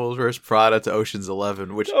 Devil Wears Prada to Ocean's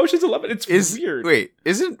 11, which Ocean's 11. It's is weird. Wait,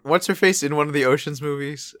 isn't what's her face in one of the Ocean's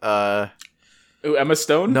movies? Ooh, Emma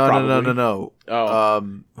Stone? No. Probably.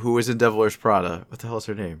 Oh, Who was in Devil Wears Prada? What the hell is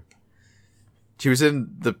her name? She was in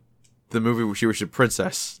the movie where she was a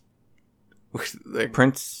princess. Like,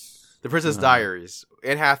 Prince. the Princess Diaries.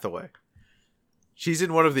 Anne Hathaway. She's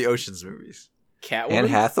in one of the Ocean's movies. Catwoman. Anne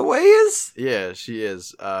Hathaway is? Yeah, she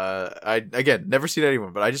is. I again never seen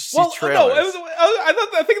anyone, but I just see Well, trailers. no,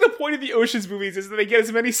 I think the point of the Ocean's movies is that they get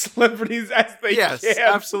as many celebrities as they Yes, can.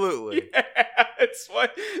 absolutely. Yeah, it's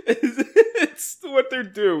what they're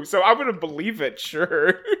due. So I'm gonna believe it.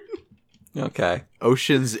 Sure. Okay.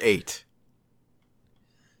 Ocean's 8.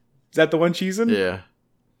 Is that the one she's in? Yeah.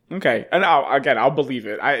 Okay, and I'll believe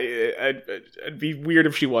it. It'd be weird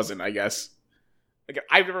if she wasn't. I guess. Again,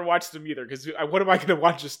 I've never watched them either. Because what am I going to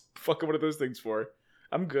watch? Just fucking one of those things for?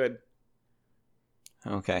 I'm good.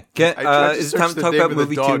 Okay. I tried to Is it search time to the talk name about of the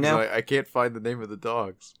movie dogs, 2 now? and I can't find the name of the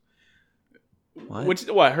dogs. What?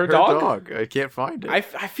 Her Her dog? I can't find it. I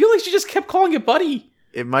feel like she just kept calling it Buddy.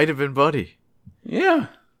 It might have been Buddy. Yeah.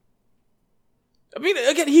 I mean,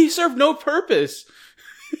 again, he served no purpose.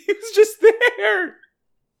 He was just there.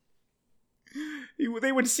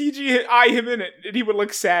 They would CGI him in it, and he would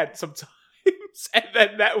look sad sometimes, and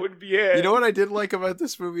then that would be it. You know what I did like about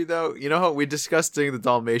this movie, though? You know how we discussed during the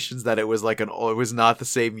Dalmatians that it was like it was not the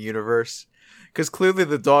same universe? Because clearly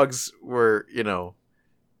the dogs were,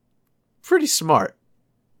 pretty smart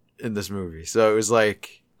in this movie. So it was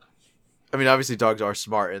like, I mean, obviously dogs are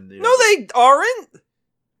smart. No, they aren't.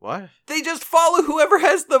 What? They just follow whoever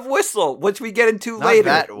has the whistle, which we get into Not later.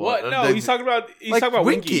 that one. What? No, he's talking about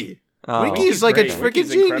Winky. Oh. Winky is like a great. freaking Winky's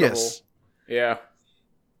genius. Yeah.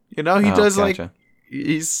 He Oh, does gotcha.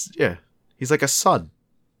 he's like a son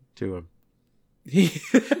to him.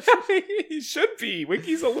 He should be.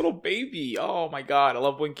 Winky's a little baby. Oh my god, I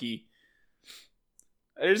love Winky.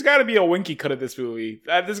 There's got to be a Winky cut of this movie.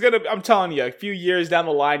 I'm telling you, a few years down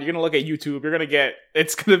the line, you're gonna look at YouTube.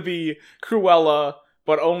 It's gonna be Cruella,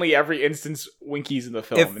 but only every instance Winky's in the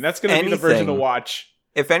film, If and that's gonna be the version to anything- watch.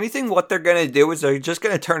 If anything, what they're gonna do is they're just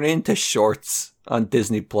gonna turn it into shorts on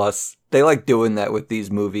Disney Plus. They like doing that with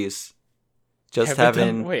these movies. Just Have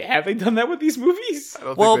having. they done that with these movies? I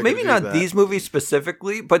don't Well, think they maybe can do not that. these movies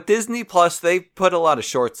specifically, but Disney Plus, they put a lot of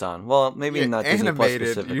shorts on. Well, maybe Yeah, not Disney Plus animated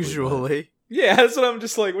specifically. usually. Yeah, that's what I'm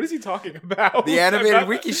just like. What is he talking about? The animated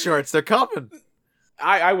Wiki shorts, they're coming.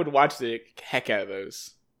 I would watch the heck out of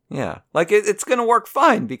those. Yeah, like it's gonna work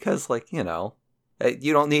fine because, like, you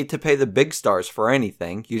don't need to pay the big stars for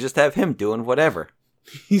anything. You just have him doing whatever.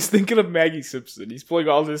 He's thinking of Maggie Simpson. He's pulling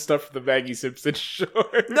all this stuff from the Maggie Simpson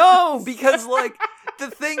short. No, because like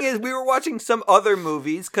the thing is, we were watching some other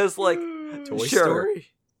movies because like Toy Sure. Story?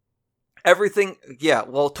 everything. Yeah,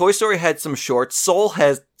 well, Toy Story had some shorts. Soul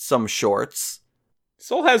has some shorts.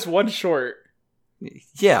 Soul has one short.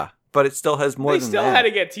 Yeah, but it still has more They than still that. had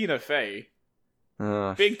to get Tina Fey.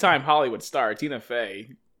 Uh, Big time Hollywood star, Tina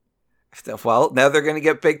Fey. well, now they're gonna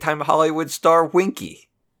get big time Hollywood star Winky.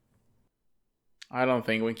 I don't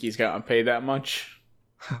think Winky's gotten paid that much.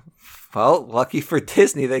 Well, lucky for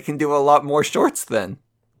Disney, they can do a lot more shorts then.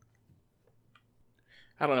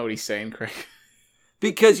 I don't know what he's saying, Craig.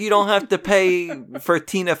 Because you don't have to pay for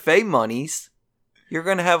Tina Fey monies. You're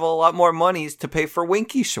going to have a lot more monies to pay for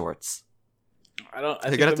Winky shorts. I They're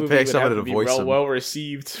think gonna have the to movie pay would someone have to be voice him. well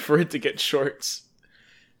received for it to get shorts.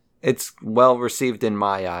 It's well received in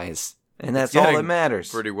my eyes. And that's It's all getting that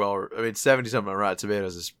matters. Pretty well. I mean, 70-something on Rotten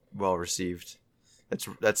Tomatoes is well received.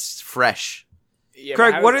 That's fresh. Yeah,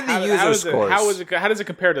 Craig, but how what does- are the how- user how is it- scores? How does it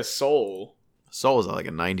compare to Soul? Soul is at like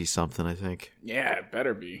a 90-something, I think. Yeah, it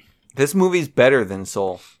better be. This movie's better than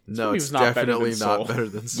Soul. No, movie it's was not better definitely than not Soul. better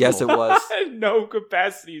than Soul. Yes, it was. No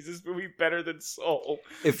capacity. Is this movie better than Soul?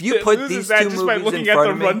 If you put This these is that two just by movies in looking at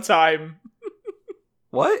front the of me... runtime.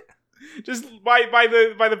 What? Just by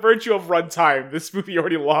the virtue of runtime, this movie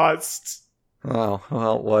already lost. Oh,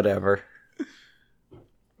 well, whatever.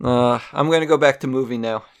 I'm going to go back to movie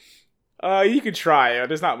now. You could try.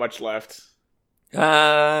 There's not much left. There's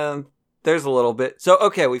a little bit. So,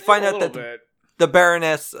 okay, we find A out little that bit. the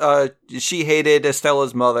Baroness, she hated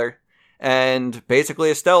Estella's mother. And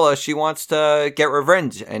basically, Estella, she wants to get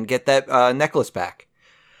revenge and get that necklace back.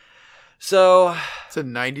 So, It's a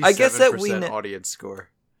 97% I guess that we audience score.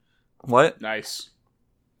 what? Nice.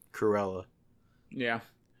 Cruella. Yeah.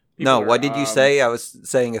 No, People are, what did you say? I was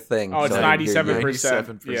saying a thing. Oh, it's so I didn't hear you.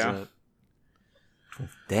 97%. 97%.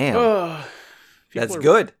 Damn, Ugh. People that's are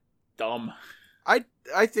good. Dumb. I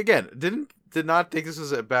again did not think this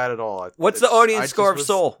was bad at all. What's the It's- I audience just score of was-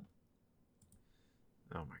 Soul?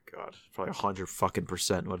 Oh my god, probably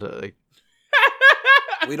 100%. What?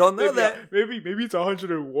 We don't know maybe, that. Maybe it's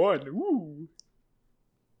 101. Ooh.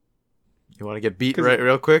 You want to get beat 'Cause- right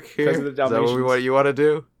real quick here? because of the Is that Dalmatians. what you want to do?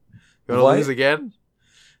 You want to What? lose again?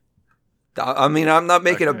 I mean, I'm not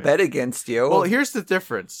making a Okay. bet against you. Well, here's the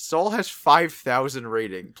difference. Soul has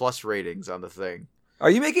 5,000 plus ratings on the thing. Are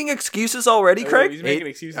you making excuses already, Oh, Craig? he's making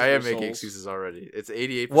excuses. I am for making Souls. excuses already. It's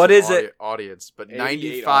 88% What is it? audience, but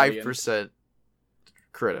 88 95%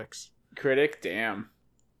 critics. Critic, damn.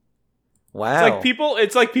 Wow.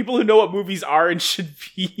 It's like people who know what movies are and should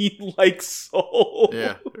be like Soul.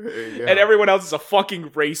 Yeah. there you go. And everyone else is a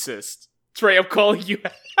fucking racist. Trey, I'm calling you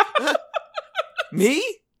out. Me?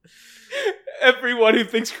 Everyone who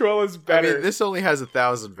thinks Cruella's I better. mean, this only has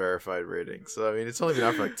 1,000 verified ratings, so I mean, it's only been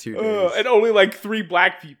out for like 2 days. And only like 3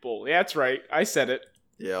 black people. Yeah, that's right. I said it.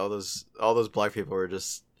 Yeah, all those black people were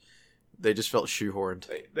they just felt shoehorned.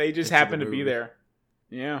 They just Into happened the to be movie. there.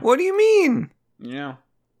 Yeah. What do you mean? Yeah.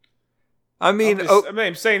 I mean,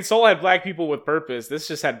 I'm saying Soul had black people with purpose. This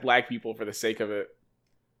just had black people for the sake of it.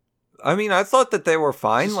 I thought that they were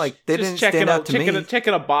fine. Like, they didn't stand out to me.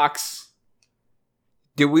 Checking a box.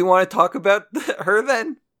 Do we want to talk about her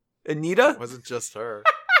then? Anita? It wasn't just her.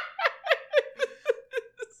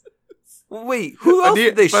 Wait, who else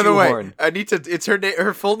did they shoehorn? By the way, Anita, it's her name.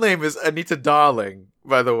 Her full name is Anita Darling,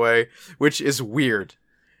 by the way, which is weird.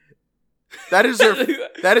 That is her.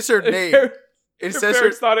 That is her name. It says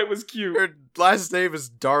parents thought it was cute. Her last name is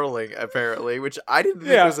Darling, apparently, which I didn't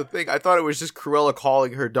think was a thing. I thought it was just Cruella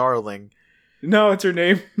calling her Darling. No, it's her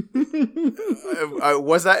name.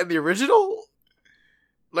 Was that in the original?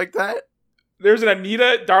 Like that? There's an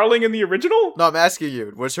Anita Darling in the original? No, I'm asking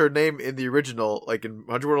you. Was her name in the original, like in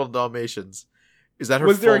 101 Dalmatians? Is that her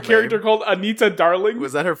Was full there a character name? called Anita Darling?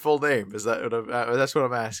 Was that her full name? Is that that's what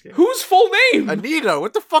I'm asking? Whose full name? Anita,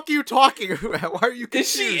 what the fuck are you talking about? Why are you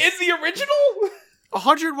confused? Is she in the original?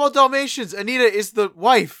 101 Dalmatians. Anita is the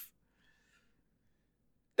wife.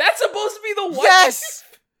 That's supposed to be the wife? Yes!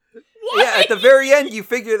 What? Yeah, at the very end, you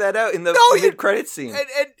figure that out in the mid-credit scene. And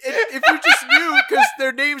if you just knew, because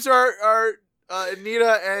their names are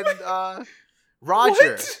Anita and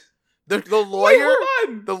Roger. What? The lawyer, Wait, hold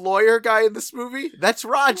on. the lawyer guy in this movie, that's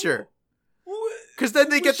Roger. Because then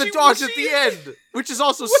they get the dogs at the end, which is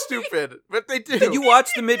also stupid, but they do. Did you watch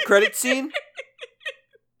the mid-credit scene?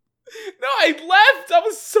 No, I left. I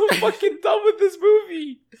was so fucking done with this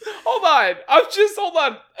movie. Hold on. Hold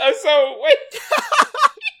on. Wait.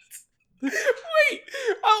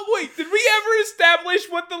 Wait. Did we ever establish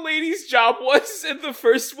what the lady's job was in the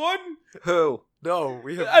first one? Who? No,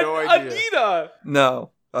 we have no idea. Anita.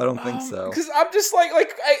 No, I don't think so. Because I'm just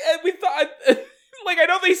we thought, like, I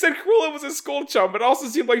know they said Cruella was a school chum, but it also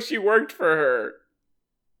seemed like she worked for her.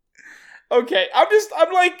 Okay, I'm just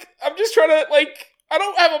trying to, like, I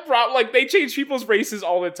don't have a problem. Like, they change people's races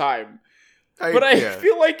all the time. But I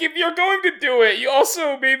feel like if you're going to do it, you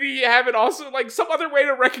also maybe have it also, like, some other way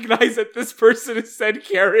to recognize that this person is said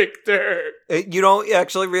character. You don't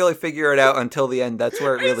actually really figure it out until the end. That's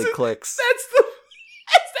where it really clicks. Is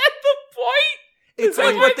that the point? It's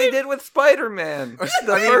like what they did with Spider-Man.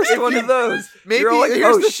 The first one of those. Maybe you're like,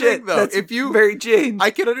 here's oh the shit, thing, though. that's If you, Mary Jane.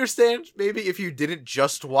 I can understand maybe if you didn't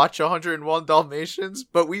just watch 101 Dalmatians,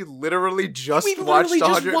 but we literally just watched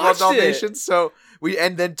 101 Dalmatians, so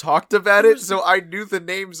and then talked about it, so I knew the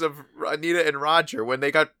names of Anita and Roger when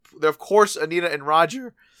they got. Of course, Anita and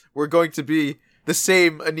Roger were going to be the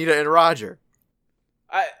same Anita and Roger.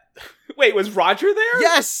 Wait, was Roger there?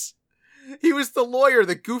 Yes, he was the lawyer,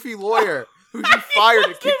 the goofy lawyer. Who he fired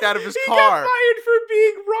and kicked out of his car. He got fired for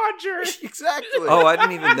being Roger. Exactly. Oh, I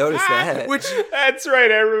didn't even notice that. That's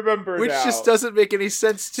right, I remember Which now. just doesn't make any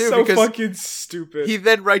sense, too. So because fucking stupid. He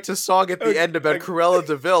then writes a song at the end about Cruella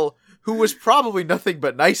de Vil, who was probably nothing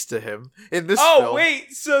but nice to him in this film. Oh,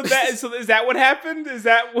 wait, so is that what happened?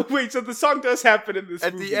 So the song does happen in this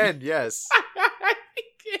movie? At the end, yes.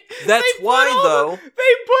 That's why, though. They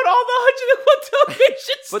put all the 101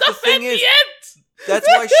 Dalmatian stuff the thing at is, the end. That's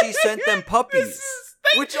why she sent them puppies.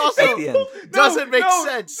 Which also doesn't make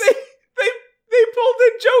sense. They pulled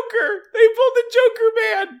the Joker. They pulled the Joker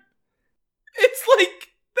man. It's like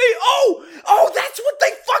oh, that's what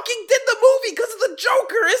they fucking did the movie because of the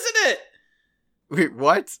Joker, isn't it? Wait,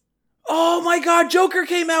 what? Oh my god, Joker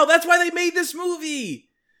came out. That's why they made this movie.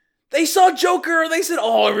 They saw Joker. They said,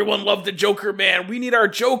 oh, everyone loved the Joker man. We need our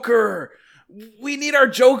Joker.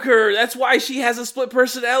 That's why she has a split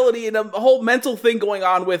personality and a whole mental thing going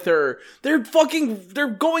on with her. They went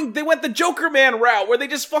the Joker man route where they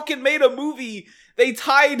just fucking made a movie. They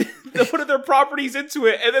tied one of their properties into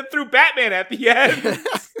it and then threw Batman at the end.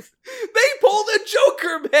 They pulled a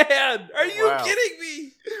Joker man. Are you kidding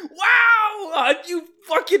me? Wow. You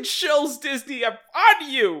fucking shills, Disney. I'm on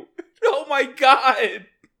you. Oh my god.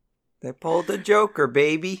 They pulled the Joker,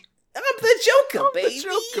 baby. I'm the Joker,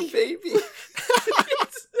 baby.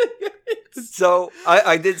 So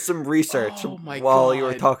I did some research while you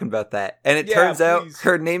were talking about that, and it turns out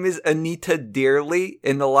her name is Anita Dearly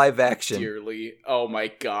in the live action. Dearly, oh my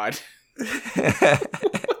god!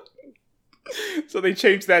 So they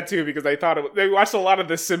changed that too because they thought they watched a lot of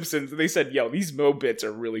The Simpsons and they said, "Yo, these Mo bits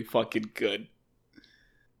are really fucking good."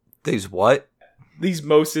 These what? These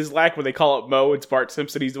Mo Sislak, when they call it Mo, it's Bart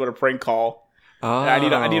Simpson. He's doing a prank call. Oh. I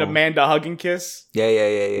need Amanda hug and kiss.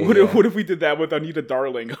 Yeah. What if we did that with Anita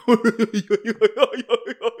Darling?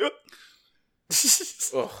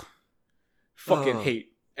 Ugh. Fucking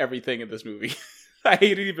hate everything in this movie. I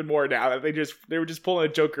hate it even more now that they were just pulling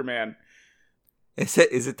a Joker man. Is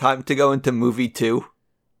it time to go into movie 2?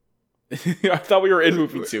 I thought we were in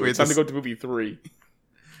movie 2. It's time to go to movie 3.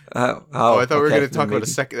 Oh, I thought we were okay, going to talk then about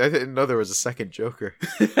a second. I didn't know there was a second Joker.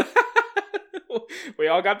 We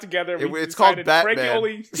all got together. It's called Frank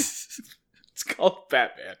Batman. It's called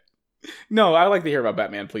Batman. No, I like to hear about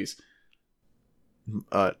Batman, please.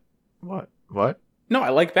 What? No, I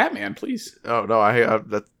like Batman, please. Oh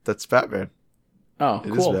no, that's Batman. Oh,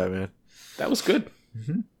 It is cool. Batman. That was good.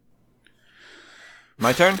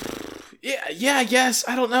 My turn? Yeah, I guess.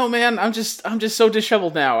 I don't know, man. I'm just so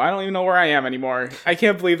disheveled now. I don't even know where I am anymore. I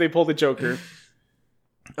can't believe they pulled the Joker.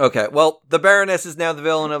 Okay, well, the Baroness is now the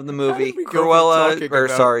villain of the movie. did we go from Cruella, talking or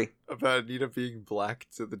about- sorry. About Anita being black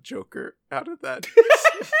to the Joker. How did that?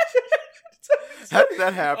 How did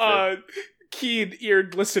that happen?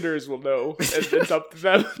 Keen-eared listeners will know, and it's up to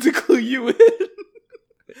them to clue you in.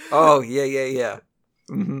 Oh, yeah.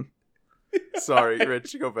 Mm-hmm. Sorry,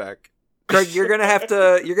 Rich, go back. Craig, you're gonna have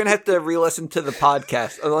to re-listen to the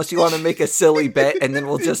podcast unless you want to make a silly bet, and then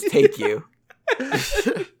we'll just take you.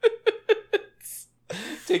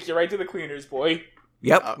 Take you right to the cleaners, boy.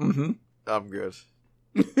 Yep. Mm-hmm. I'm good.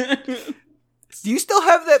 Do you still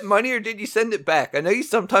have that money, or did you send it back? I know you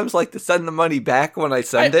sometimes like to send the money back when I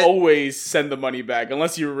send it. Always send the money back,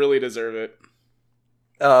 unless you really deserve it.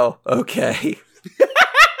 Oh, okay.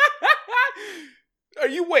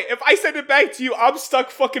 Wait, if I send it back to you, I'm stuck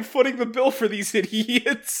fucking footing the bill for these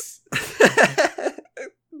idiots.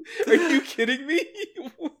 Are you kidding me?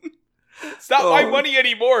 It's not my money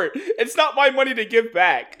anymore. It's not my money to give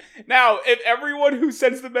back. Now, if everyone who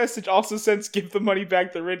sends the message also sends give the money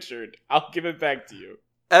back to Richard, I'll give it back to you.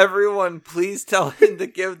 Everyone, please tell him to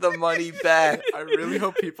give the money back. I really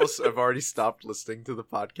hope people have already stopped listening to the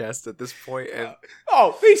podcast at this point. And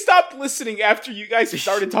Oh, they stopped listening after you guys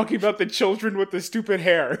started talking about the children with the stupid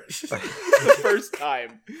hair the first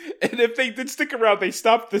time. And if they did stick around, they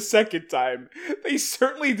stopped the second time. They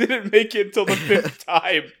certainly didn't make it until the fifth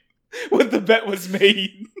time when the bet was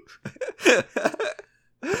made.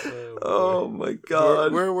 Oh my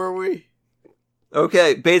god. where were we?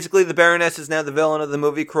 Okay, basically the Baroness is now the villain of the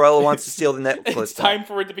movie. Cruella wants to steal the necklace. It's time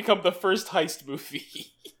for it to become the first heist movie.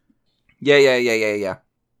 Yeah.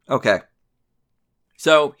 Okay.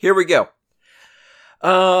 So, here we go.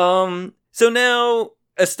 So now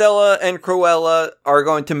Estella and Cruella are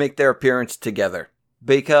going to make their appearance together.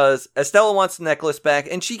 Because Estella wants the necklace back,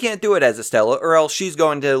 and she can't do it as Estella, or else she's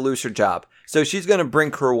going to lose her job. So she's going to bring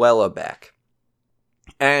Cruella back.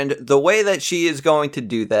 And the way that she is going to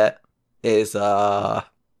do that is,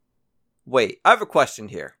 wait, I have a question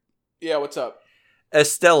here. Yeah, what's up?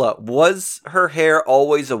 Estella, was her hair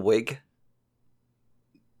always a wig?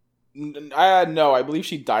 No, I believe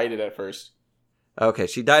she dyed it at first. Okay,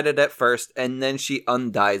 she dyed it at first, and then she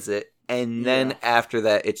undyes it, and then after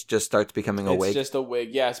that, it just starts becoming a wig. It's just a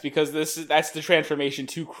wig, yes, because that's the transformation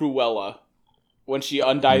to Cruella when she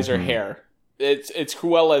undyes her hair. It's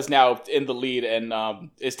Cruella is now in the lead and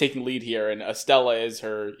is taking lead here, and Estella is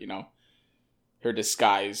her, her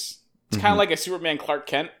disguise. It's kind of like a Superman Clark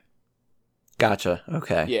Kent. Gotcha.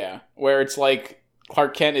 Okay. Yeah, where it's like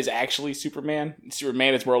Clark Kent is actually Superman.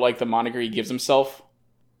 Superman is more like the moniker he gives himself.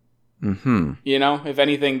 Mm-hmm. If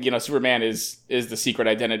anything, Superman is the secret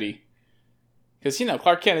identity. Because,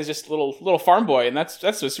 Clark Kent is just a little farm boy, and that's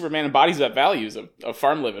what Superman embodies, that values of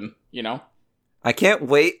farm living, I can't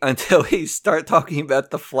wait until we start talking about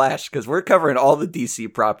The Flash, because we're covering all the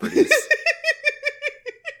DC properties.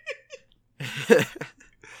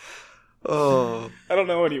 Oh. I don't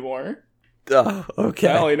know anymore. Oh, okay.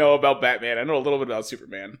 I only know about Batman. I know a little bit about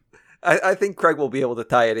Superman. I think Craig will be able to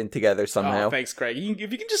tie it in together somehow. Oh, thanks, Craig.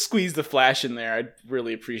 If you can just squeeze the Flash in there, I'd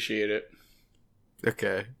really appreciate it.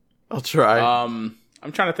 Okay. I'll try. I'm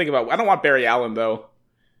trying to think about... I don't want Barry Allen, though.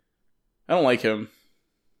 I don't like him.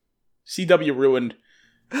 CW ruined.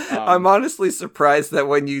 I'm honestly surprised that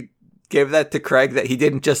when you gave that to Craig that he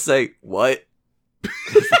didn't just say, what?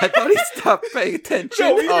 I thought he stopped paying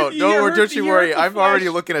attention. No, don't you worry. I'm Flash. already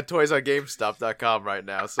looking at toys on GameStop.com right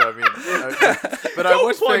now. So I mean, but I Don't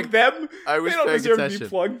was plug paying. them. I was They don't paying deserve to attention. be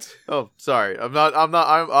plugged. Oh, sorry. I'm not.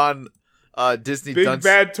 I'm on Disney. Big Dunce,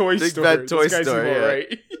 Bad Toy Big Store. Bad Toy This guy's Store, evil, yeah.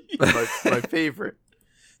 right? my favorite.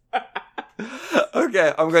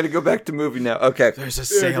 Okay, I'm going to go back to movie now. Okay. There's a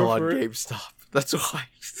Yeah, sale go on for it. GameStop. That's why.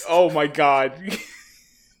 Oh my god.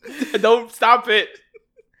 Don't stop it.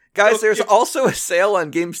 Guys, there's also a sale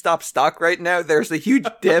on GameStop stock right now. There's a huge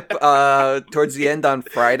dip towards the end on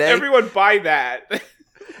Friday. Everyone buy that.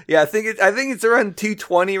 Yeah, I think it's around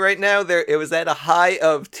 220 right now. It was at a high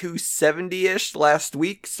of 270-ish last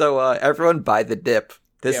week, so everyone buy the dip.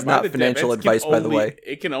 This is buy not the dip. financial It can advice, by the only- way.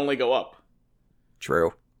 It can only go up.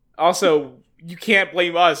 True. Also, you can't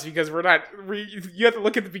blame us because we're not. You have to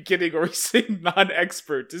look at the beginning where we say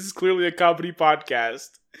non-expert. This is clearly a comedy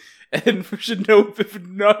podcast, and we should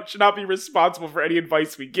not be responsible for any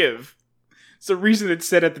advice we give. It's the reason it's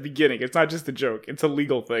said at the beginning. It's not just a joke. It's a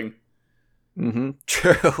legal thing. Mm-hmm.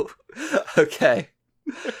 True. Okay.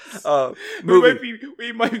 Movie.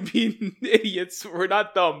 We might be idiots. We're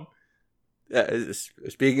not dumb.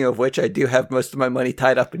 Speaking of which, I do have most of my money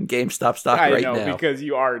tied up in GameStop stock right now. I know, because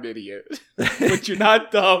you are an idiot. But you're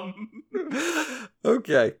not dumb.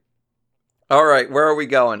 Okay. All right, where are we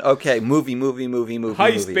going? Okay, movie.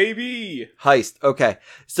 Heist, baby! Heist, okay.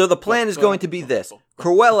 So the plan is going to be this.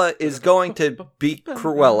 Cruella is going to be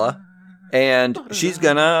Cruella, and she's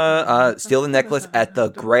gonna steal the necklace at the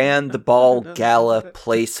Grand Ball Gala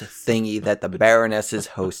place thingy that the Baroness is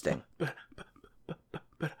hosting.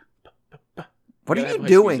 What are you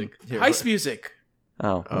doing? Heist music.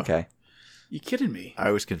 Oh, okay. You kidding me?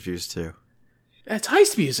 I was confused too. That's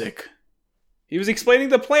heist music. He was explaining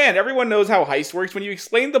the plan. Everyone knows how heist works. When you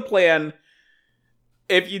explain the plan,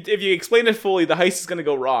 if you explain it fully, the heist is going to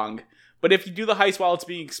go wrong. But if you do the heist while it's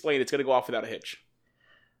being explained, it's going to go off without a hitch.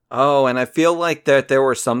 Oh, and I feel like that there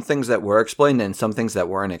were some things that were explained and some things that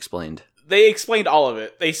weren't explained. They explained all of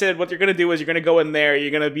it. They said what you're going to do is you're going to go in there,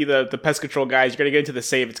 you're going to be the pest control guys, you're going to get into the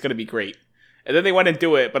safe, it's going to be great. And then they went and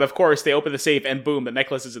do it, but of course they open the safe and boom, the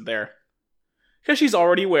necklace isn't there. Because she's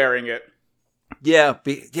already wearing it. Yeah,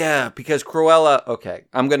 because Cruella... Okay,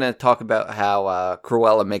 I'm going to talk about how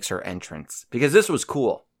Cruella makes her entrance. Because this was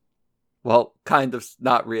cool. Well, kind of,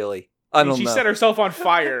 not really. I don't know. She set herself on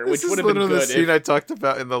fire, which would have been good. This is the scene I talked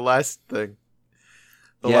about in the last thing.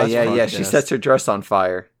 Yeah. She sets her dress on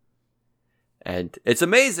fire. And it's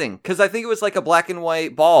amazing, because I think it was like a black and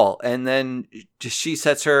white ball, and then she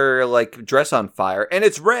sets her like dress on fire, and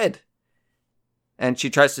it's red. And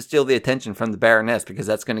she tries to steal the attention from the Baroness, because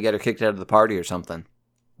that's going to get her kicked out of the party or something,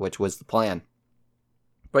 which was the plan.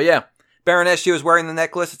 But yeah, Baroness, she was wearing the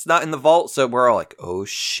necklace, it's not in the vault, so we're all like, oh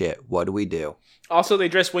shit, what do we do? Also, they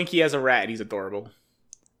dress Winky as a rat, he's adorable.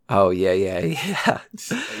 Oh, yeah.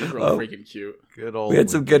 He's real freaking cute. Good old We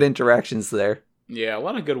had some good interactions there. Yeah, a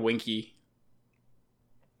lot of good Winky.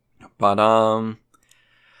 But,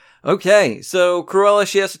 okay, so Cruella,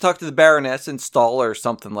 she has to talk to the Baroness and stall her or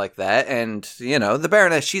something like that, and, you know, the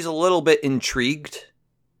Baroness, she's a little bit intrigued,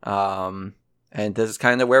 and this is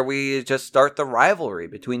kind of where we just start the rivalry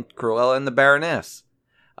between Cruella and the Baroness.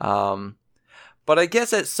 But I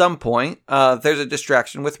guess at some point, there's a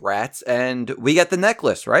distraction with rats, and we get the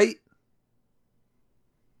necklace, right?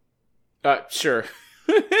 Sure.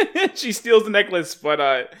 She steals the necklace,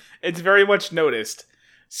 but, it's very much noticed.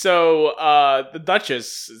 So, the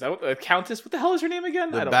Duchess, is that what the Countess? What the hell is her name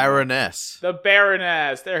again? The Baroness. The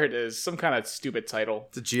Baroness. There it is. Some kind of stupid title.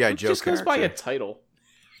 It's a G.I. Joe just character. goes by a title.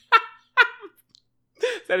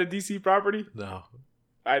 Is that a DC property? No.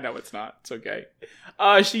 I know it's not. It's okay.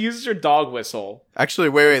 She uses her dog whistle. Actually,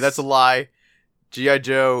 wait, that's a lie. G.I.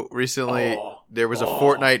 Joe recently, there was a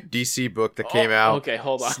Fortnite DC book that came out. Okay,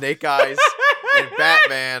 hold on. Snake Eyes and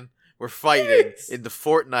Batman were fighting in the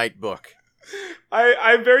Fortnite book.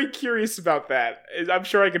 I'm very curious about that. I'm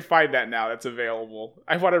sure I can find that now. That's available.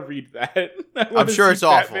 I want to read that. I'm sure it's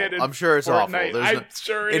awful. I'm sure it's awful. I'm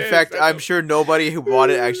sure it in is. fact, I'm sure nobody who bought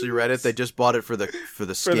it actually read it. They just bought it for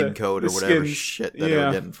the skin code or whatever shit that they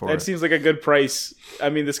were getting for it. That seems like a good price. I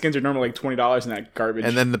mean, the skins are normally like $20 in that garbage.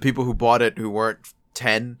 And then the people who bought it who weren't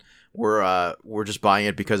 10 were just buying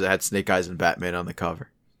it because it had Snake Eyes and Batman on the cover.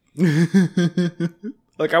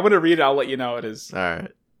 Look, I'm gonna read it. I'll let you know it is. All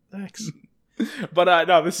right, thanks. But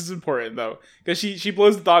no, this is important though, because she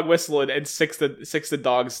blows the dog whistle and six the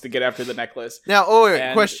dogs to get after the necklace. Now,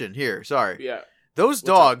 question here. Sorry. Yeah. Those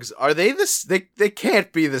dogs, are they they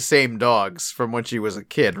can't be the same dogs from when she was a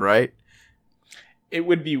kid, right? It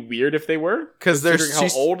would be weird if they were, because they're how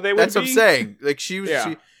old they would be. That's what I'm saying. Like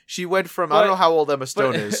she went from I don't know how old Emma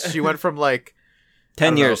Stone is. She went from like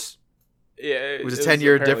 10 years. Yeah, it was a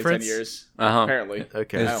 10-year difference. 10 years, Uh-huh. apparently.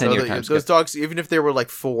 Okay, so 10-year time those dogs, even if they were like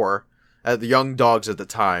 4, the young dogs at the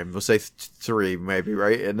time, we'll say 3 maybe,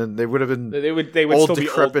 right? And then they would have been they would old still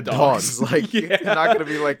decrepit be old dogs. Like they're not going to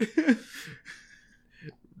be like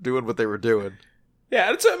doing what they were doing.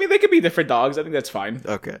 Yeah, I mean they could be different dogs. I think that's fine.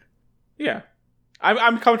 Okay. Yeah,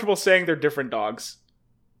 I'm comfortable saying they're different dogs.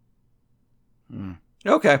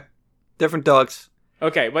 Okay, different dogs.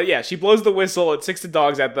 Okay, but yeah, she blows the whistle, it six the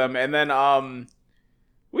dogs at them, and then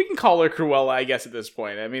we can call her Cruella, I guess, at this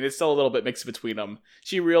point. I mean, it's still a little bit mixed between them.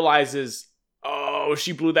 She realizes,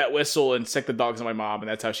 she blew that whistle and sicked the dogs on my mom, and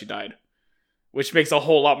that's how she died. Which makes a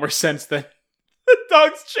whole lot more sense than The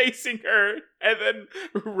dog's chasing her and then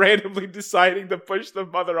randomly deciding to push the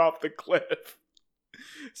mother off the cliff.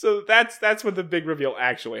 So that's when the big reveal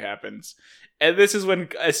actually happens. And this is when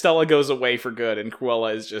Estella goes away for good and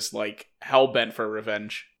Cruella is just like hell-bent for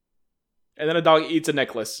revenge. And then a dog eats a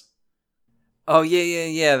necklace. Oh,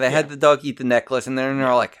 yeah. They had the dog eat the necklace, and then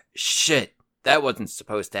they're like, shit, that wasn't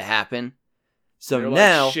supposed to happen. So They're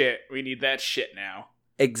now... like, shit, we need that shit now.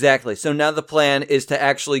 Exactly. So now the plan is to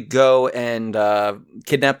actually go and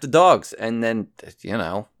kidnap the dogs, and then,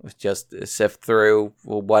 just sift through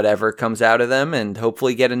whatever comes out of them and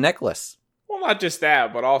hopefully get a necklace. Well, not just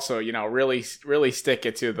that, but also, really stick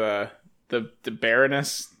it to the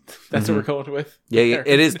Baroness. That's what we're going with. Yeah,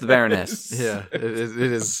 it is the Baroness. Yeah, it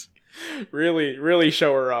is. Really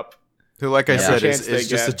show her up. Who, like I said, Chance is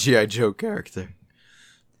just a G.I. Joe character.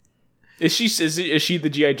 Is she the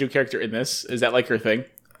G.I. Joe character in this? Is that like her thing?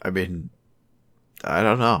 I mean, I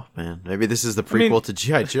don't know, man. Maybe this is the prequel to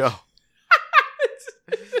G.I. Joe.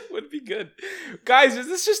 It would be good. Guys, is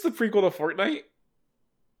this just the prequel to Fortnite?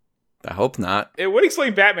 I hope not. It would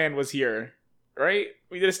explain Batman was here, right?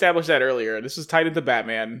 We did establish that earlier. This was tied into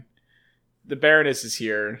Batman. The Baroness is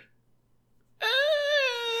here.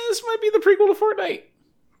 This might be the prequel to Fortnite.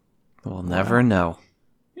 We'll never know.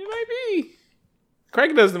 It might be.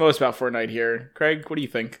 Craig knows the most about Fortnite here. Craig, what do you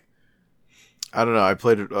think? I don't know. I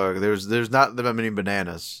played it. There's not that many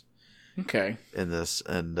bananas. Okay. In this,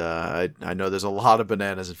 and I know there's a lot of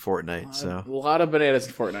bananas in Fortnite. So A lot of bananas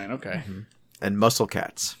in Fortnite. Okay. Mm-hmm. And muscle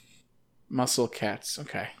cats. Muscle cats.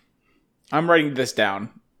 Okay. I'm writing this down.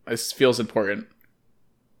 This feels important.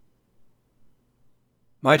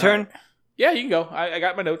 My turn? Yeah, you can go. I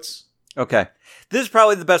got my notes. Okay. This is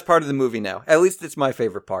probably the best part of the movie now. At least it's my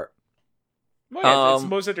favorite part. Well, yeah, it's the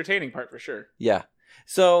most entertaining part for sure. Yeah.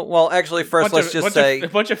 So, well, actually, first let's just say... A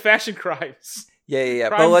bunch of fashion crimes. Yeah.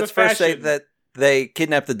 Crimes But let's of first say fashion. that they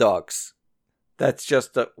kidnap the dogs. That's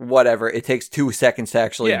just whatever. It takes 2 seconds to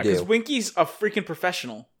actually Yeah, do. because Winky's a freaking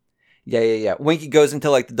professional. Yeah. Winky goes into,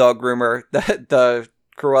 like, the dog groomer. The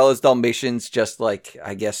Cruella's Dalmatians just, like,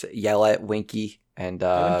 I guess, yell at Winky and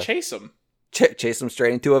And then chase him. chase him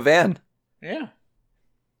straight into a van. Yeah.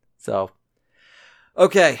 So,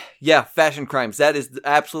 okay. Yeah, fashion crimes. That is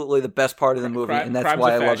absolutely the best part of the movie, and that's crimes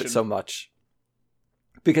why I of love fashion. it so much.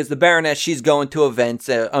 Because the Baroness, she's going to events,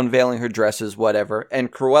 unveiling her dresses, whatever,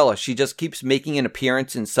 and Cruella, she just keeps making an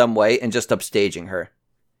appearance in some way and just upstaging her.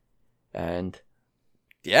 And,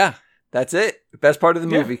 yeah, that's it. Best part of the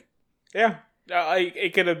movie. Yeah.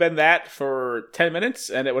 It could have been that for 10 minutes,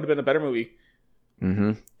 and it would have been a better movie.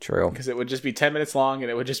 Mm-hmm. True. Because it would just be 10 minutes long,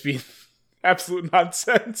 and it would just be absolute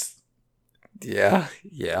nonsense. Yeah.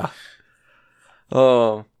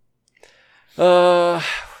 Oh.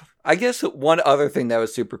 I guess one other thing that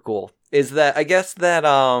was super cool is that I guess that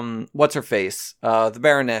what's her face? The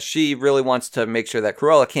Baroness, she really wants to make sure that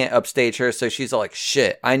Cruella can't upstage her, so she's like,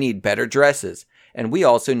 shit, I need better dresses. And we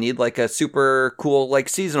also need like a super cool like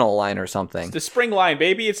seasonal line or something. It's the spring line,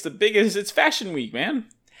 baby. It's the biggest. It's Fashion Week, man.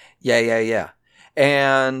 Yeah.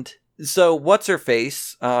 And so what's her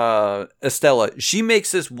face? Estella, she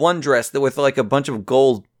makes this one dress that with like a bunch of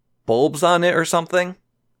gold bulbs on it or something.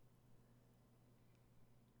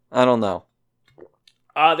 I don't know.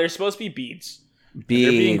 They're supposed to be beads. Beads.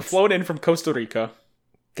 They're being flown in from Costa Rica.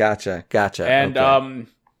 Gotcha. And okay.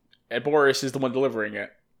 And Boris is the one delivering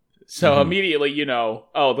it. So immediately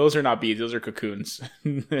those are not beads, those are cocoons.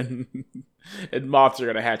 And moths are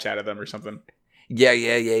gonna hatch out of them or something. Yeah.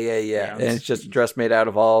 And it's just a dress made out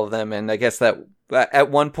of all of them. And I guess that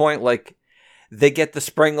at one point, like, they get the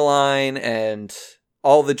spring line and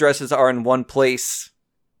all the dresses are in one place.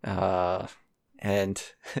 And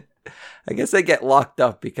I guess they get locked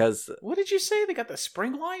up because... What did you say? They got the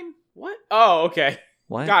spring line? What? Oh, okay.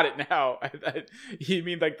 What? Got it now. You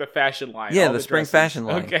mean like the fashion line? Yeah, all the spring dresses. fashion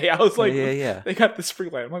line. Okay, I was like, Yeah. They got the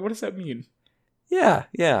spring line. I'm like, what does that mean? Yeah.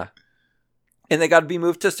 And they got to be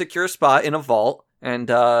moved to a secure spot in a vault. And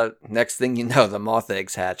next thing you know, the moth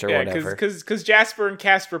eggs hatch or whatever. because Jasper and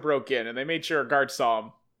Casper broke in and they made sure a guard saw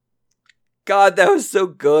them. God, that was so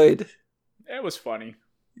good. It was funny.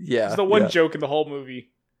 Yeah. It's the one joke in the whole movie.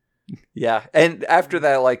 Yeah. And after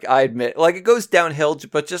that, like, I admit, like, it goes downhill,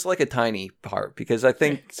 but just like a tiny part, because I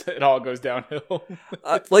think It all goes downhill.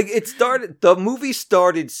 like the movie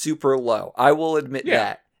started super low. I will admit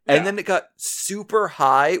that. And Yeah. then it got super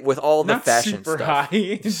high with all the Not fashion super stuff. high.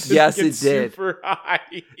 It Yes, didn't it get did. Super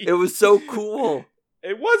high. It was so cool.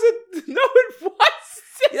 It wasn't. No, it was.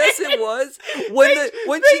 Yes, it was.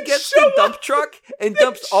 When she gets the dump truck and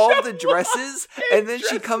dumps all the dresses, and then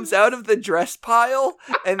she comes out of the dress pile,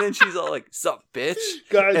 and then she's all like, "Sup, bitch?"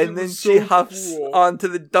 Guys, And then she hops onto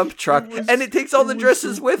the dump truck, and it takes all the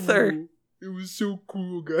dresses with her. It was so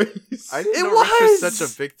cool, guys. I didn't It know Rick was was! such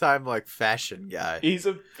a big time like fashion guy. He's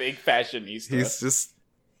a big fashionista. He's just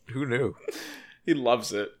who knew? He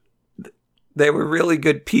loves it. They were really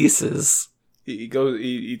good pieces. He goes.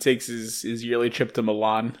 He takes his yearly trip to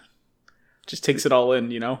Milan. Just takes it all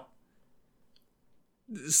in, you know.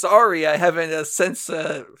 Sorry, I haven't a sense.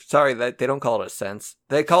 Sorry, that they don't call it a sense.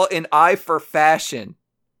 They call it an eye for fashion.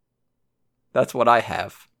 That's what I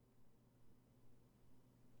have.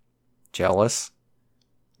 Jealous?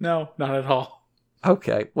 No, not at all.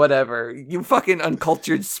 Okay, whatever. You fucking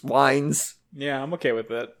uncultured swines. Yeah, I'm okay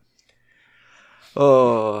with it.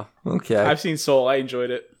 Oh, okay. I've seen Soul. I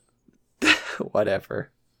enjoyed it.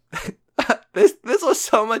 Whatever. This was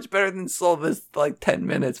so much better than Soul. This like 10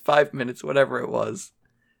 minutes, 5 minutes, whatever it was.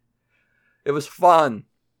 It was fun.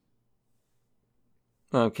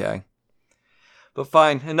 Okay. But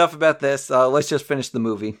fine, enough about this. Let's just finish the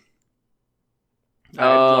movie. I'd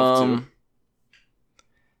love to.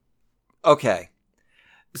 Okay.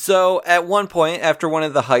 So, at one point, after one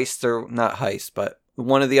of the heists, or not heists, but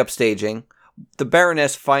one of the upstaging, the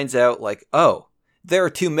Baroness finds out, like, oh, there are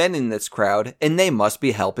two men in this crowd, and they must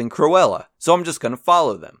be helping Cruella. So I'm just going to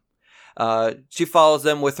follow them. She follows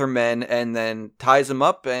them with her men, and then ties them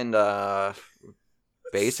up, and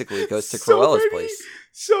basically goes to Cruella's place.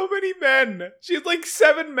 So many men. She had like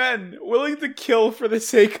 7 men willing to kill for the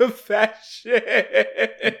sake of fashion.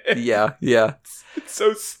 Yeah. It's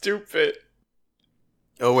so stupid.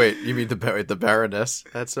 Oh wait, you mean the Baroness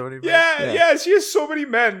had so many men? Yeah, she has so many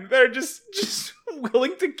men that are just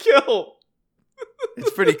willing to kill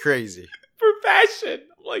It's pretty crazy. for fashion.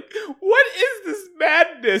 Like, what is this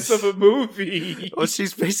madness of a movie? Well,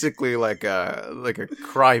 she's basically like a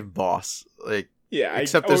crime boss. Like, Yeah,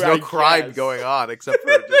 except there's no crime going on except for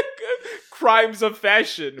just, crimes of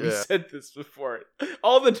fashion. We Yeah. said this before.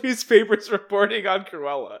 All the newspapers reporting on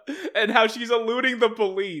Cruella and how she's eluding the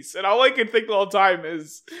police. And all I can think the whole time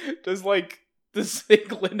is, does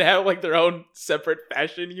England have like their own separate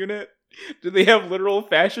fashion unit? Do they have literal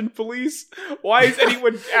fashion police? Why is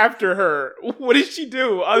anyone after her? What does she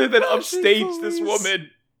do other than upstage this police. woman?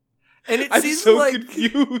 And I'm seems so like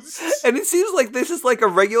confused. And it seems like this is like a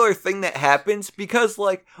regular thing that happens because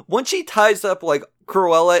like once she ties up like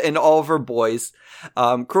Cruella and all of her boys,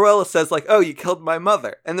 Cruella says like, "Oh, you killed my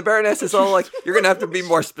mother," and the Baroness is all like, "You're gonna have to be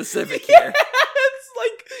more specific here." It's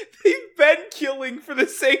like they've been killing for the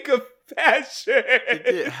sake of fashion.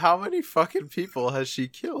 how many fucking people has she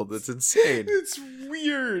killed? It's insane. It's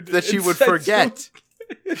weird That she would I forget.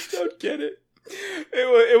 don't get it.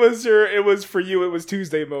 It was for you. It was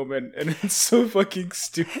Tuesday moment, and it's so fucking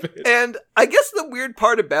stupid. And I guess the weird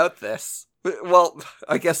part about this, well,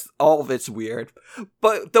 I guess all of it's weird,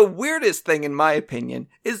 but the weirdest thing, in my opinion,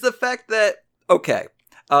 is the fact that okay,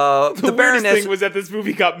 the weirdest Baroness thing was that this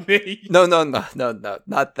movie got made. No,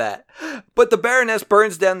 not that. But the Baroness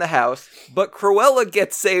burns down the house, but Cruella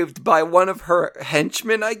gets saved by one of her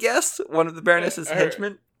henchmen, I guess, one of the Baroness's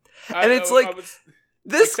henchmen. And it's like,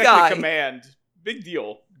 this guy, command, big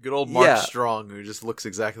deal. Good old Mark Yeah. Strong, who just looks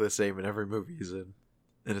exactly the same in every movie he's in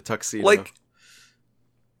a tuxedo. like,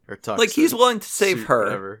 or tux, like he's or willing to save suit, her.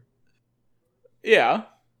 whatever. Yeah,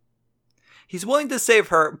 He's willing to save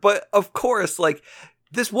her, but of course, like,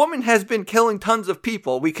 this woman has been killing tons of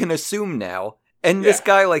people, we can assume now. And this Yeah.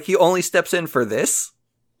 guy, like, he only steps in for this?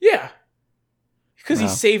 yeah, because he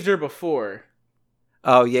No. saved her before.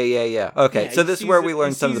 Oh, yeah. Okay, Yeah, so he this is sees where it- we learn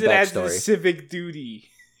he some of sees the it as backstory. his civic duty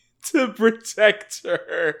to protect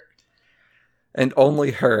her And only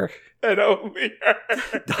her. and only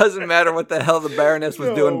her. Doesn't matter what the hell the Baroness was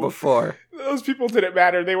doing No. before. Those people didn't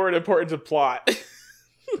matter. They weren't important to plot.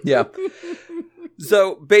 Yeah.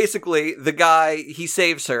 So basically, the guy, he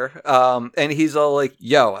saves her, and he's all like,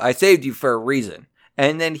 "Yo, I saved you for a reason."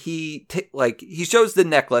 And then he shows the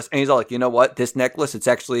necklace, and he's all like, "You know what? This necklace, it's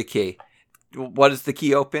actually a key." What does the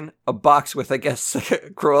key open? A box with, I guess,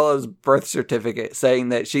 Cruella's birth certificate saying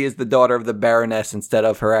that she is the daughter of the Baroness instead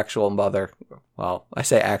of her actual mother. Well, I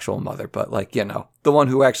say actual mother, but like, you know, the one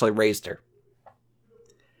who actually raised her.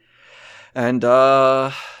 And,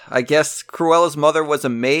 I guess Cruella's mother was a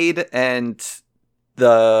maid, and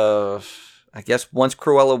I guess once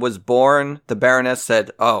Cruella was born, the Baroness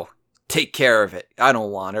said, "Oh, take care of it. I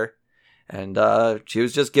don't want her." And, she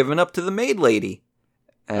was just given up to the maid lady.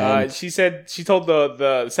 And She told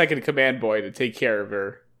the second command boy to take care of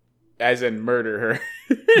her, as in murder her.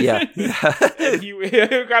 Yeah. And he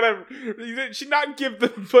she not give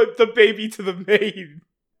the baby to the maid.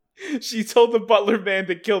 She told the butler man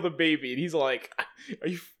to kill the baby, and he's like, "Are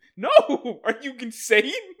you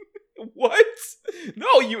insane? What?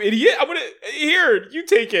 No, you idiot! I'm gonna here, you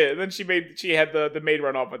take it." And then she had the maid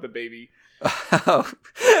run off with the baby.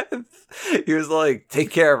 He was like,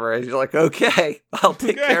 "Take care of her," and you're like, "Okay, I'll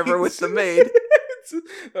take care of her with the maid."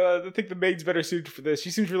 I think the maid's better suited for this.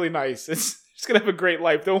 She seems really nice. She's gonna have a great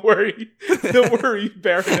life. Don't worry. Don't worry,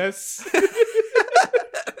 Baroness.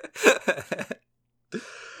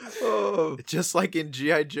 Oh. Just like in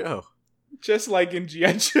G.I. Joe. Just like in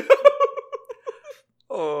G.I. Joe.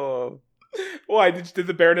 Oh. Why? Did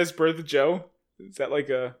the Baroness birth Joe? Is that like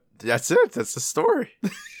a... That's it. That's the story.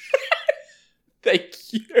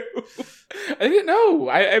 Thank you. I didn't know.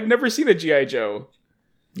 I've never seen a G.I. Joe.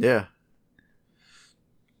 Yeah.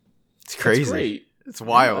 It's crazy. That's great. It's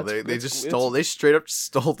wild. Yeah, They straight up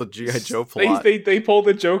stole the G.I. Joe plot. They pulled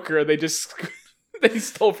the Joker and they just... they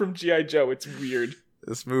stole from G.I. Joe. It's weird.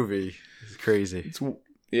 This movie is crazy.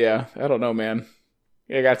 Yeah, I don't know, man.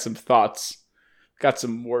 I got some thoughts. Got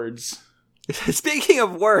some words. Speaking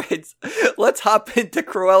of words, let's hop into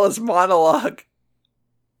Cruella's monologue.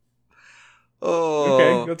 Oh.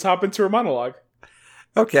 Okay, let's hop into her monologue.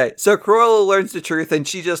 Okay, so Cruella learns the truth and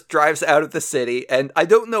she just drives out of the city, and I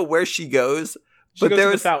don't know where she goes. She goes to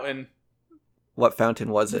the fountain. What fountain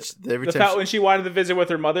was it? The fountain she wanted to visit with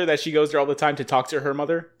her mother, that she goes there all the time to talk to her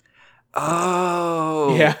mother.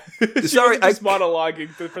 Oh. Yeah. Sorry, I was just monologuing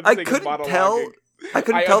for the I sake couldn't of monologuing. tell. I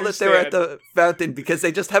couldn't tell that they were at the fountain because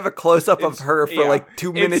they just have a close-up of her for like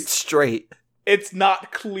 2 minutes straight. It's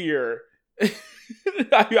not clear.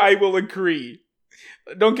 I will agree.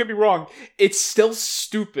 Don't get me wrong. It's still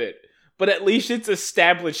stupid, but at least it's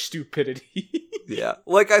established stupidity. Yeah.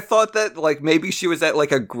 Like, I thought that, like, maybe she was at,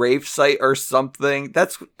 like, a grave site or something.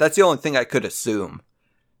 That's the only thing I could assume.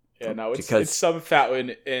 Yeah, no, it's some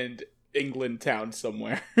fountain in England town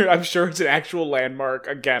somewhere. I'm sure it's an actual landmark.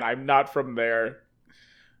 Again, I'm not from there.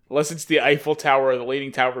 Unless it's the Eiffel Tower or the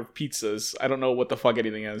Leaning Tower of Pizzas. I don't know what the fuck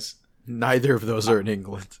anything is. Neither of those are in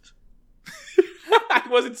England. I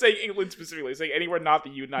wasn't saying England specifically. I was saying anywhere not the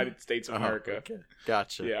United States of America. Okay.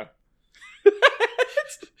 Gotcha. Yeah.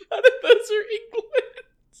 None of those are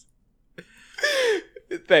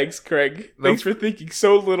England. Thanks, Craig. Nope. Thanks for thinking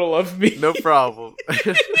so little of me. No problem.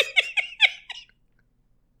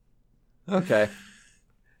 Okay.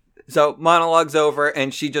 So, monologue's over,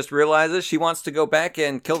 and she just realizes she wants to go back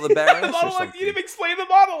and kill the Baroness or monologue, something. you didn't explain the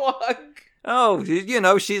monologue.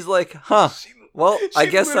 Oh, she's like, huh. Well, I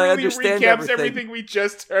guess I understand recaps everything we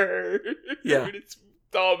just heard. Yeah. It's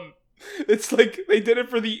dumb. It's like they did it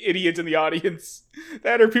for the idiots in the audience.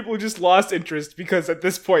 That are people who just lost interest because at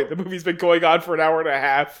this point the movie's been going on for an hour and a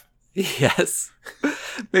half. Yes.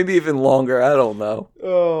 Maybe even longer, I don't know.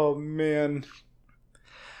 Oh, man.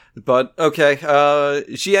 But, okay,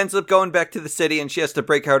 she ends up going back to the city and she has to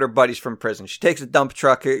break out her buddies from prison. She takes a dump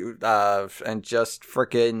truck and just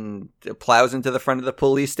frickin' plows into the front of the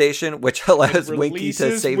police station, which allows Winky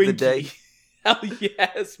to save the day. Hell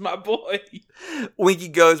yes, my boy. Winky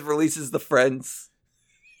goes, releases the friends.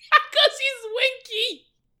 Because he's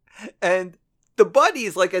Winky. And the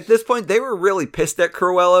buddies, like, at this point, they were really pissed at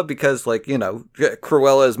Cruella because, like, you know,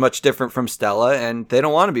 Cruella is much different from Stella, and they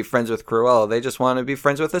don't want to be friends with Cruella. They just want to be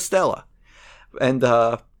friends with Estella. And,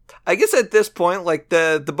 I guess at this point, like,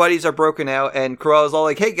 the buddies are broken out, and Cruella's all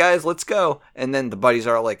like, hey, guys, let's go. And then the buddies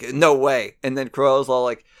are like, no way. And then Cruella's all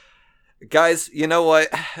like, guys, you know what?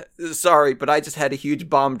 Sorry, but I just had a huge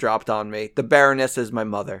bomb dropped on me. The Baroness is my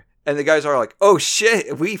mother. And the guys are like, oh,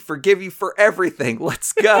 shit, we forgive you for everything.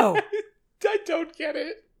 Let's go. I don't get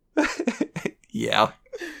it. Yeah.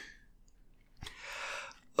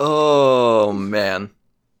 Oh, man.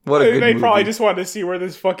 What a good They movie. probably just wanted to see where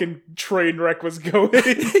this fucking train wreck was going.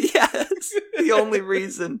 Yes. The only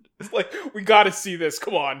reason. It's like, we gotta see this.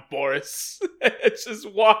 Come on, Boris. It's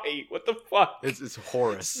just, why? What the fuck? It's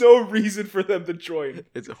Horace. No reason for them to join.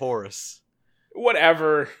 It's Horace.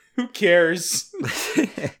 Whatever. Who cares?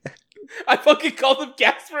 I fucking called them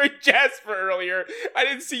Gasper and Jasper earlier. I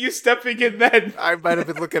didn't see you stepping in then. I might have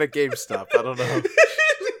been looking at GameStop. I don't know.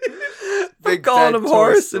 We're calling them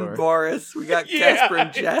Horace and Boris. We got Casper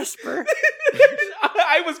and Jasper.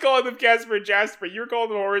 I was calling them Casper and Jasper. You were calling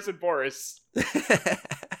them Horace and Boris.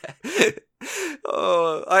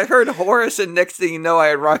 Oh, I heard Horace, and next thing you know, I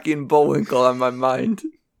had Rocky and Bullwinkle on my mind.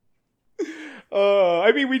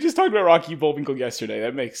 I mean, we just talked about Rocky and Bullwinkle yesterday.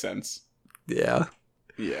 That makes sense. Yeah.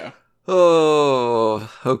 Yeah.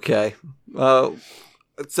 Oh, okay.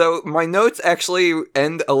 So my notes actually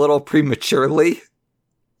end a little prematurely.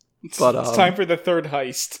 But It's time for the third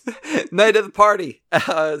heist. night of the party.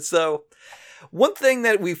 So one thing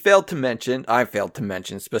that I failed to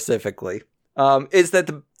mention specifically, is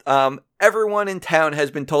that everyone in town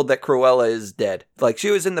has been told that Cruella is dead. Like,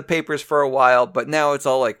 she was in the papers for a while, but now it's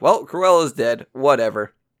all like, well, Cruella's dead,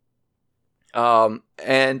 whatever.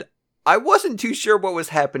 And I wasn't too sure what was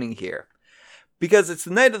happening here. Because it's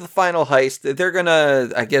the night of the final heist. They're gonna,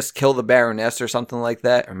 I guess, kill the Baroness or something like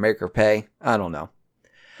that, or make her pay. I don't know.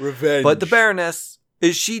 Revenge. But the Baroness,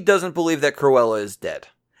 she doesn't believe that Cruella is dead.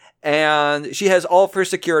 And she has all of her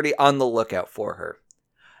security on the lookout for her.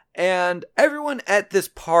 And everyone at this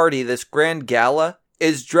party, this grand gala,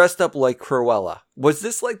 is dressed up like Cruella. Was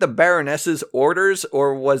this like the Baroness's orders,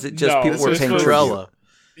 or was it just No, people were was paying Cruella.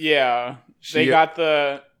 Yeah, they She- got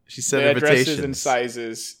the She sent addresses invitations. and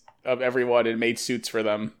sizes of everyone and made suits for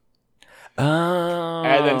them. Oh.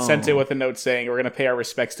 And then sent it with a note saying, we're going to pay our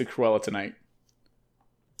respects to Cruella tonight.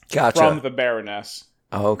 Gotcha. From the Baroness.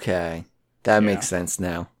 Okay. That Yeah. makes sense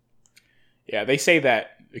now. Yeah, they say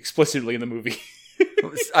that explicitly in the movie.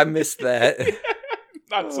 I missed that.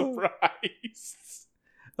 Not surprised.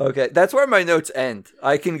 Okay, that's where my notes end.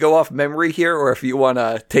 I can go off memory here, or if you want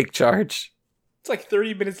to take charge. It's like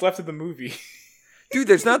 30 minutes left of the movie. Dude,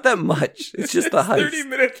 there's not that much. It's just the heist. 30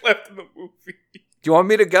 minutes left in the movie. Do you want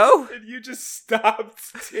me to go? And you just stopped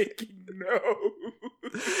taking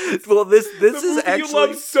notes. Well, this The is movie actually you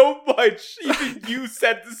love so much. Even you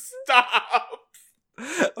said to stop.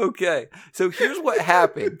 okay. So here's what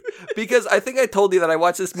happened, because I think I told you that I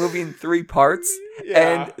watched this movie in 3 parts, Yeah.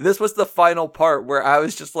 and this was the final part where I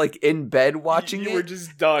was just like in bed watching you it. were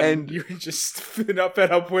just done. and- You were just fed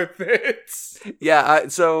up with it. Yeah,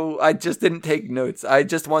 so I just didn't take notes. I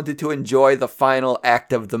just wanted to enjoy the final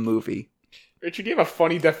act of the movie. Richard gave a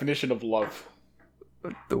funny definition of love.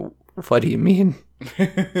 What do you mean?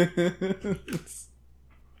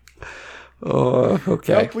 Oh,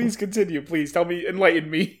 okay. No, please continue. Please tell me, enlighten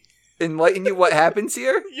me. Enlighten you what happens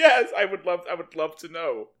here? Yes, I would love to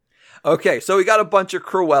know. Okay, so we got a bunch of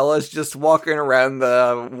Cruellas just walking around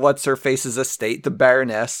the what's-her-face's estate, the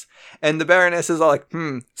Baroness. And the Baroness is all like,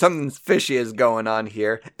 something fishy is going on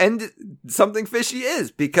here. And something fishy is,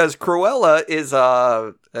 because Cruella is,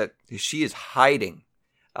 she is hiding.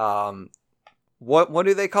 What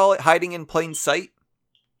do they call it? Hiding in plain sight?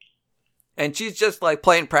 And she's just like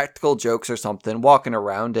playing practical jokes or something, walking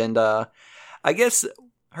around. And I guess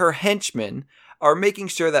her henchmen are making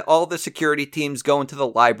sure that all the security teams go into the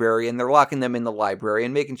library, and they're locking them in the library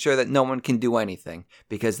and making sure that no one can do anything,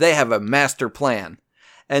 because they have a master plan.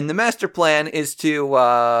 And the master plan is to,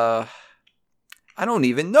 I don't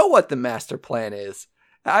even know what the master plan is.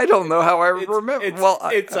 I don't know how I remember.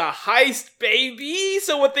 It's a heist, baby.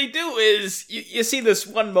 So what they do is, you see this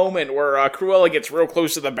one moment where Cruella gets real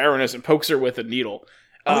close to the Baroness and pokes her with a needle.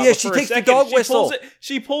 Oh, yeah, but she for a takes the second, dog she whistle.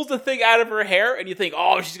 She pulls the thing out of her hair, and you think,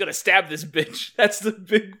 oh, she's gonna stab this bitch. That's the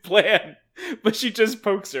big plan. But she just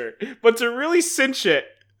pokes her. But to really cinch it,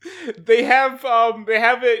 they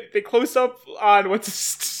they close up on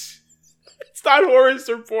it's not Horace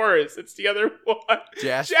or Boris. It's the other one.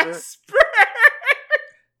 Jasper?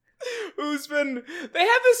 They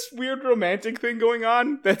have this weird romantic thing going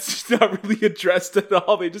on that's not really addressed at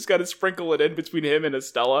all. They just gotta sprinkle it in between him and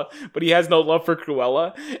Estella, but he has no love for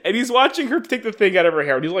Cruella. And he's watching her take the thing out of her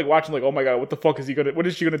hair, and he's like watching like, oh my god, what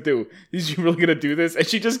is she gonna do? Is she really gonna do this? And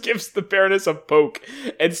she just gives the Baroness a poke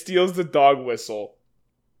and steals the dog whistle.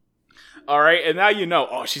 Alright, and now you know,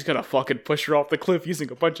 oh, she's gonna fucking push her off the cliff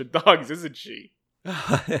using a bunch of dogs, isn't she?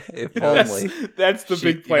 If only. That's the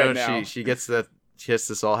big plan now. She gets that.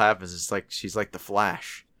 This all happens. It's like she's like the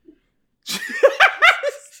Flash.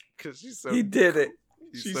 Because she's so. He did it.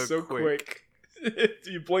 She's so quick.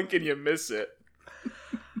 You blink and you miss it.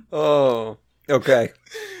 Oh, okay.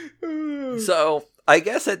 So, I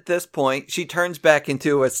guess at this point, she turns back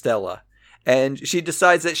into Estella. And she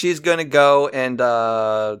decides that she's going to go and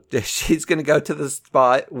she's going to go to the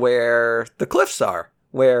spot where the cliffs are,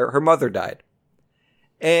 where her mother died.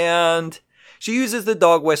 And she uses the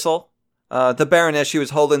dog whistle. The Baroness, she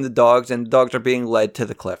was holding the dogs, and the dogs are being led to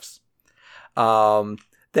the cliffs.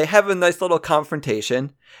 They have a nice little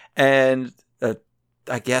confrontation, and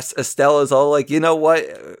I guess Estella's all like, you know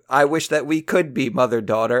what? I wish that we could be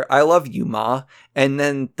mother-daughter. I love you, Ma. And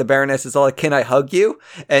then the Baroness is all like, can I hug you?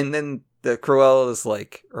 And then the Cruella is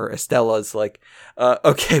like, or Estella is like,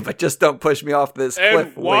 okay, but just don't push me off this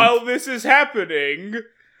cliff. And while this is happening...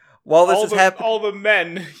 While this is happening, all the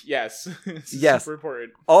men, yes, yes, super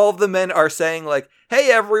important. All of the men are saying like,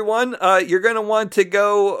 "Hey, everyone, you're gonna want to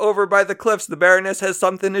go over by the cliffs. The Baroness has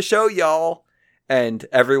something to show y'all." And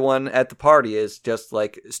everyone at the party is just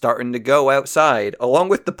like starting to go outside, along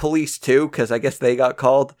with the police too, because I guess they got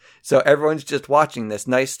called. So everyone's just watching this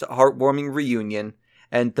nice, heartwarming reunion.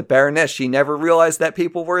 And the Baroness, she never realized that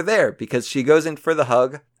people were there because she goes in for the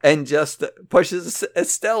hug and just pushes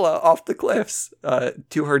Estella off the cliffs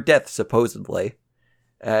to her death, supposedly.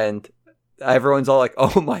 And everyone's all like,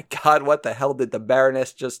 oh my God, what the hell did the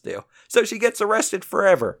Baroness just do? So she gets arrested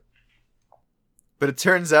forever. But it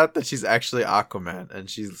turns out that she's actually Aquaman, and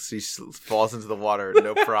she falls into the water,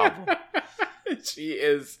 no problem. She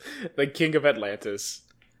is the king of Atlantis.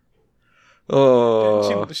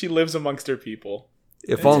 Oh, She lives amongst her people.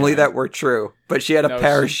 if only that were true. But she had a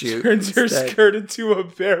parachute. She turns her instead. skirt into a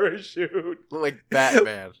parachute. Like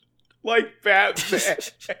Batman. Like Batman.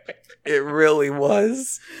 It really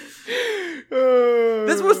was.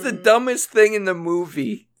 This was the dumbest thing in the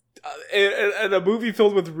movie. And a movie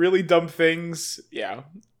filled with really dumb things. Yeah.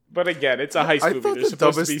 But again, it's a heist movie. I thought They're the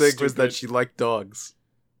supposed to dumbest be thing was that stupid. she liked dogs.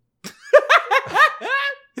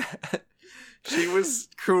 She was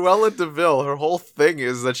Cruella DeVille. Her whole thing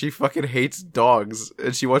is that she fucking hates dogs,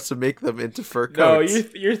 and she wants to make them into fur No,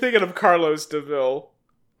 coats. you're thinking of Carlos DeVille.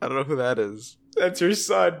 I don't know who that is. That's her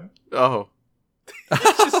son. Oh.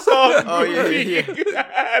 Just saw a Oh, yeah, movie,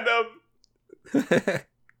 Adam.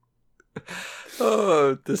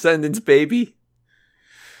 Oh, Descendants baby.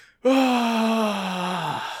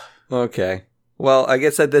 Okay. Well, I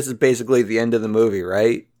guess that this is basically the end of the movie,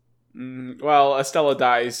 right? Well, Estella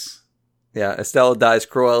dies. Yeah, Estella dies.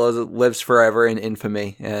 Cruella lives forever in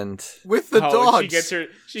infamy, and With the dogs. She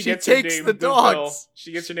She gets her takes name the DeVille. dogs.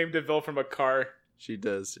 She gets her name DeVille from a car. She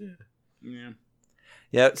does, yeah.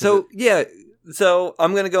 Yeah. So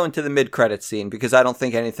I'm gonna go into the mid-credit scene because I don't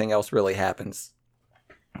think anything else really happens.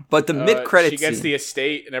 But the mid-credit she gets scene, the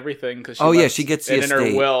estate and everything because she gets the in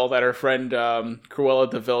estate. her will that her friend Cruella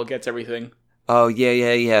DeVille gets everything. Oh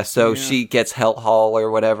yeah. So Yeah. she gets Hell Hall or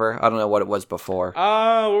whatever. I don't know what it was before.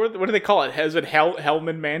 What do they call it? Is it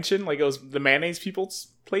Hellman Mansion? Like it was the mayonnaise people's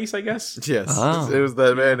place, I guess. Yes. Oh. It was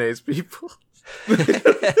the mayonnaise people. I'm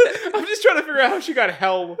just trying to figure out how she got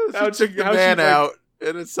hell. How She took the how man like, out,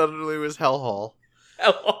 and it suddenly was Hell Hall.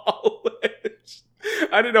 Hell.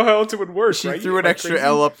 I didn't know how else it would work. She right? threw an Like extra crazy?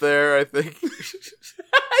 L up there, I think. Is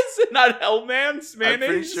it not Hellman's mayonnaise? I'm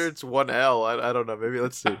pretty sure it's one L. I don't know. Maybe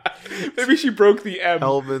let's see. Maybe she broke the M.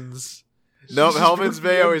 Hellman's. No, She just Hellman's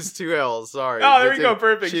broke the mayo M. is 2 L's. Sorry. Oh, there you go.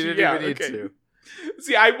 Perfect. She didn't Yeah, even need okay. to.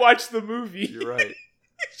 See, I watched the movie. You're right.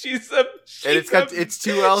 She's And it's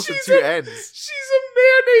 2 L's and she's 2 a- N's. She's a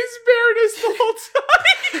mayonnaise baroness the whole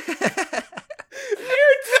time.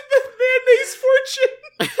 Heir to the mayonnaise fortune.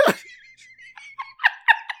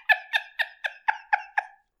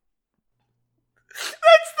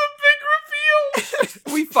 That's the big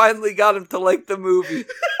reveal. We finally got him to like the movie.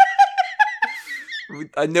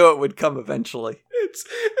 I knew it would come eventually.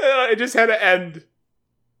 It just had to end.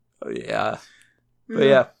 Oh, yeah. But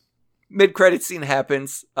yeah. Mid-credit scene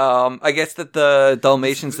happens. I guess that the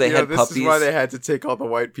Dalmatians, they had this puppies. is why they had to take all the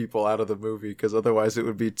white people out of the movie, because otherwise it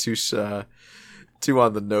would be too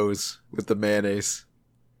on the nose with the mayonnaise.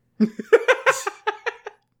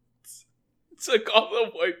 Took all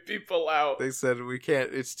the white people out. They said we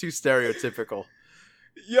can't. It's too stereotypical.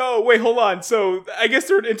 Yo, wait, hold on. So I guess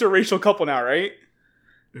they're an interracial couple now, right?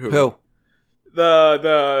 Who?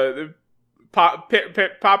 The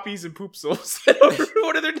Poppies and Poopsels.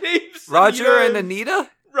 What are their names? Roger Anita and Anita?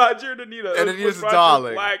 Roger and Anita. And With Anita's a Roger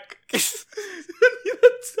darling. Black.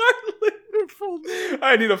 Anita darling.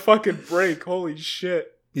 I need a fucking break. Holy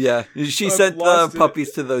shit. Yeah. She I've sent the lost it.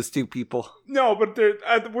 puppies to those two people. No, but they're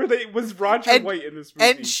was Roger And- white in this movie?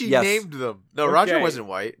 And she Yes. named them. No, Roger Okay. wasn't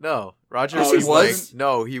white. No, Roger Oh, was he like was?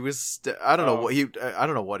 no, he was. I don't know Oh. what he. I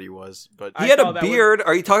don't know what he was, but He I had a thought that beard.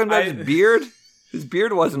 Are you talking about I- his beard? His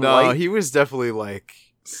beard wasn't no, white. he was definitely like.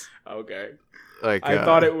 Okay. Like I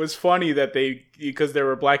thought it was funny that because they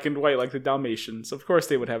were black and white like the Dalmatians. Of course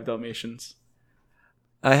they would have Dalmatians.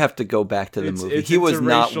 I have to go back to the movie. It's He was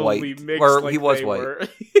not interracially white. mixed Or like he was they white. were.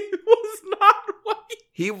 He was not white.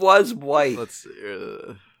 He was white. Let's see.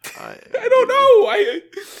 I don't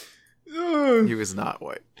know. He was not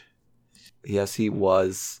white. Yes, he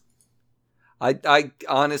was. I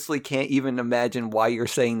honestly can't even imagine why you're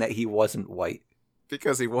saying that he wasn't white.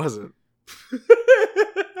 Because he wasn't.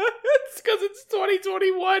 It's because it's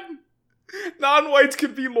 2021. Non-whites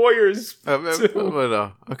can be lawyers. too.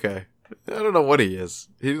 No. Okay. I don't know what he is.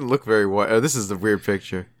 He didn't look very white. Oh, this is the weird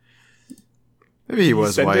picture. Maybe he You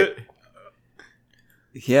was send white. it?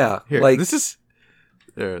 Yeah, Here, like this is.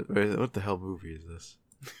 There. Wait, what the hell movie is this?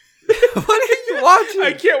 what are you watching?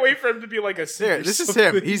 I can't wait for him to be like a There. This is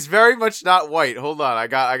him. He's very much not white. Hold on. I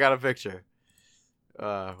got a picture.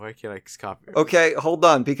 Why can't I copy? Okay, hold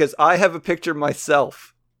on, because I have a picture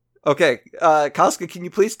myself. Okay, Casca, can you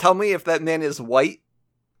please tell me if that man is white?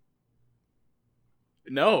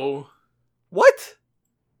 No. What?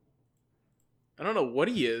 I don't know what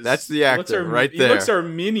he is. That's the actor right there. He looks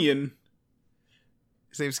Armenian.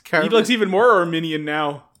 His name's He Carmen. looks even more Armenian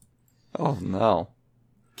now. Oh no.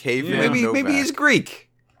 Caveman. Maybe he's Greek.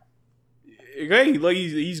 Okay, like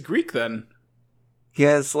he's Greek then. He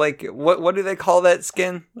has like what do they call that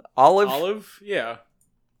skin? Olive? Olive? Yeah.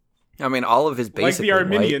 I mean, olive is basically like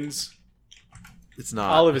the Armenians. It's not.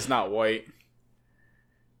 Olive is not white.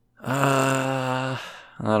 I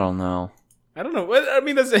don't know. I don't know. What I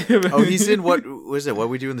mean, that's Oh, he's in what was it? What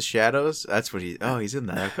We Do in the Shadows? That's what he. Oh, he's in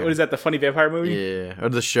that. Okay. What is that? The Funny Vampire movie? Yeah, or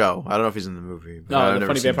the show. I don't know if he's in the movie. But No, I've the never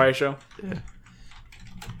Funny seen Vampire it. show. Yeah.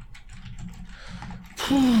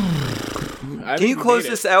 Can you close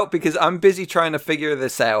this out? Because I'm busy trying to figure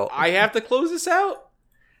this out. I have to close this out?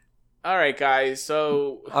 All right, guys.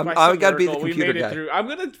 So by I some gotta be the miracle, we computer made it guy. through. I'm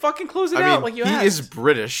gonna fucking close it I out mean, like you he asked. is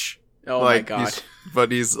British. Oh like, my god.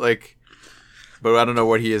 But he's like, but I don't know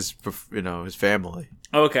what he is. His family.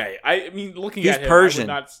 Okay, I mean, looking He's at him,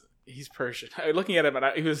 Persian. He's Persian. Looking at him, and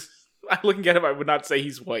looking at him, I would not say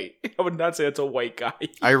he's white. I would not say that's a white guy.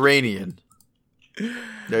 Iranian.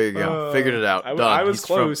 There you go. Figured it out. Done. I was He's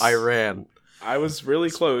close. from Iran, I was really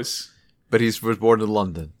close. but he was born in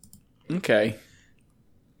London. Okay,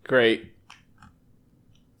 great.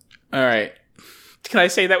 All right. Can I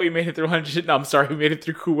say that we made it through 100? No, I'm sorry, we made it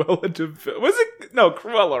through Cruella. Was it? No,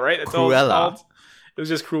 Cruella, right? That's all it's Cruella. called? It was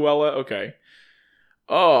just Cruella? Okay.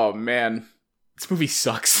 Oh, man. This movie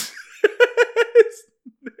sucks.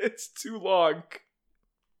 it's too long.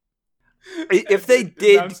 If they It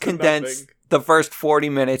did amounts to condense nothing. the first 40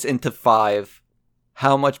 minutes into 5,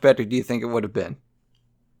 how much better do you think it would have been?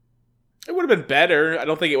 It would have been better. I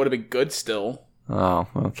don't think it would have been good still. Oh,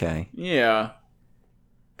 okay. Yeah.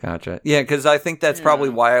 Gotcha. Yeah, because I think that's probably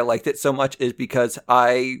why I liked it so much, is because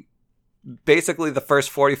basically the first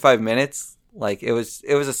 45 minutes, like it was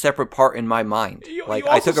a separate part in my mind. Like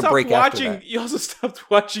I took a break after that. You also stopped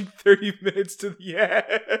watching 30 minutes to the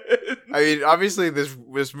end. I mean, obviously this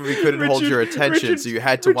movie couldn't hold your attention, so you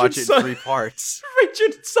had to watch it in 3 parts.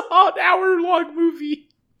 Richard saw an hour-long movie.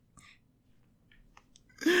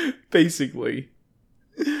 Basically.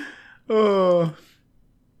 Oh.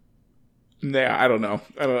 Nah, I don't know.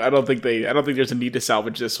 I don't think there's a need to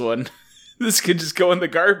salvage this one. This could just go in the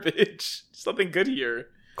garbage. There's nothing good here.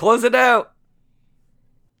 Close it out.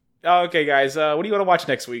 Okay, guys. What do you want to watch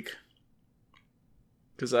next week?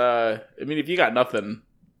 Because I mean, if you got nothing,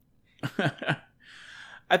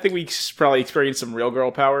 I think we should probably experience some real girl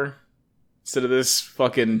power instead of this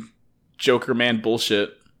fucking Joker man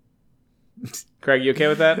bullshit. Craig, you okay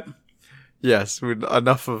with that? Yes,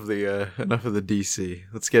 enough of the DC.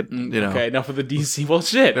 Let's get Okay, enough of the DC. Well,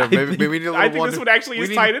 shit. Yeah, maybe we need a little I think Wonder- this one actually we is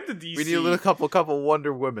need- tied into DC. We need a little couple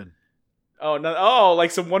Wonder Women. Oh no! Oh, like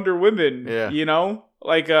some Wonder Women. Yeah. You know,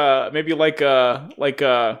 like maybe like I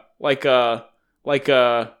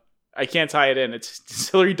can't tie it in. It's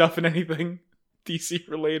Hilary Duff in anything DC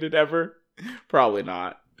related ever? Probably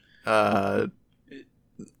not.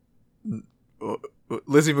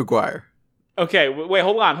 Lizzie McGuire. Okay, wait,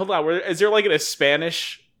 hold on. Is there like a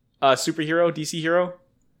Spanish superhero, DC hero?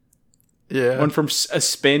 Yeah. One from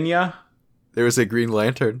España? There was a Green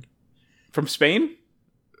Lantern. From Spain?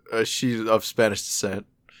 She's of Spanish descent.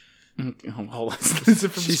 Hold on. Is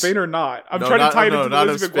it from She's- Spain or not? I'm No, trying not- to tie it no, into not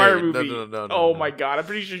the of Lizzie McGuire Spain. movie. No, Oh no. my god, I'm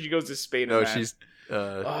pretty sure she goes to Spain. No, in that. she's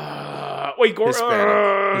Wait,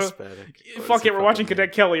 Hispanic. Fuck it, we're watching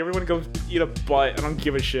Cadet Kelly. Everyone go eat a butt. I don't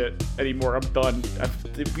give a shit anymore. I'm done.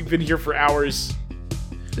 We've been here for hours.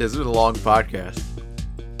 Yeah, it's been a long podcast.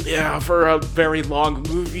 Yeah, for a very long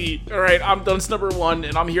movie. Alright, I'm Dunce number 1,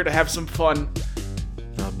 and I'm here to have some fun.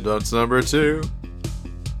 I'm Dunce number 2.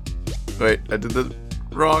 Wait, I did the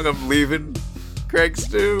wrong. I'm leaving Craig's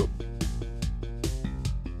too.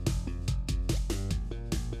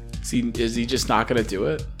 Is he just not gonna do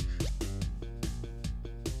it?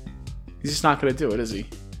 He's just not gonna do it, is he?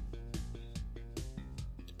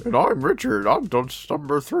 And I'm Richard. I'm Dunce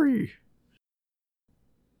number 3.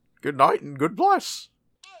 Good night and good bless.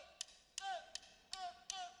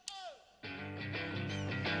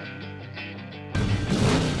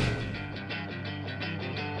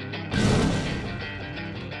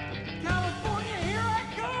 California, here I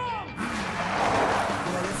come!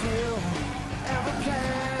 Well, if you ever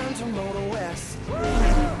plan to motor west,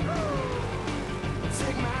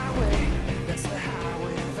 take my way. That's the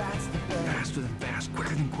highway, that's the best. Faster than fast,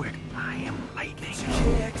 quicker than quick. I am lightning.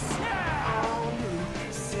 Kicks on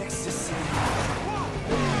Route 66.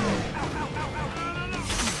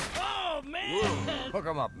 Look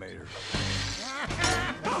 'em up, Mater.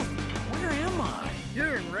 Where am I?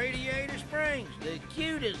 You're in Radiator Springs, the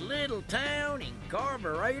cutest little town in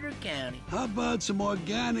Carburetor County. How about some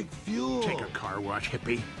organic fuel? Take a car wash,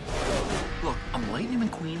 hippie. Look, I'm Lightning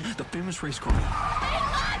McQueen, the famous race car.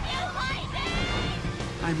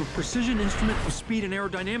 I'm a precision instrument of speed and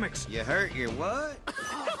aerodynamics. You hurt your what?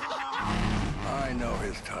 I know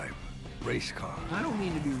his type. Race car. I don't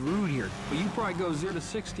mean to be rude here, but you probably go 0 to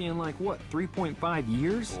 60 in like, what, 3.5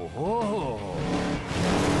 years? Oh.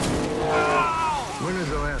 When was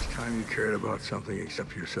the last time you cared about something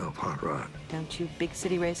except yourself, Hot Rod? Don't you big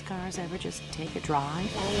city race cars ever just take a drive?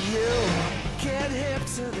 Get hip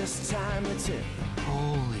to this time or two.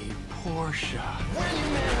 Holy Porsche.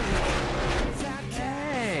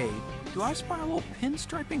 Hey, do I spot a little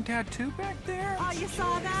pinstriping tattoo back there? Oh, you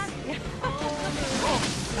saw that?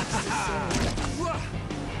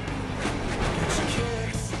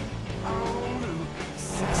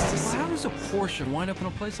 How does a Porsche wind up in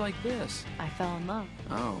a place like this? I fell in love.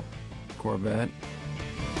 Oh, Corvette.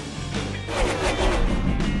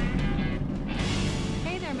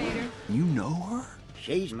 Hey there, Mater. You know her?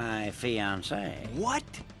 She's my fiancée. What?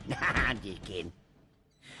 I'm just kidding.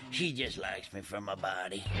 She just likes me for my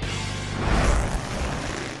body.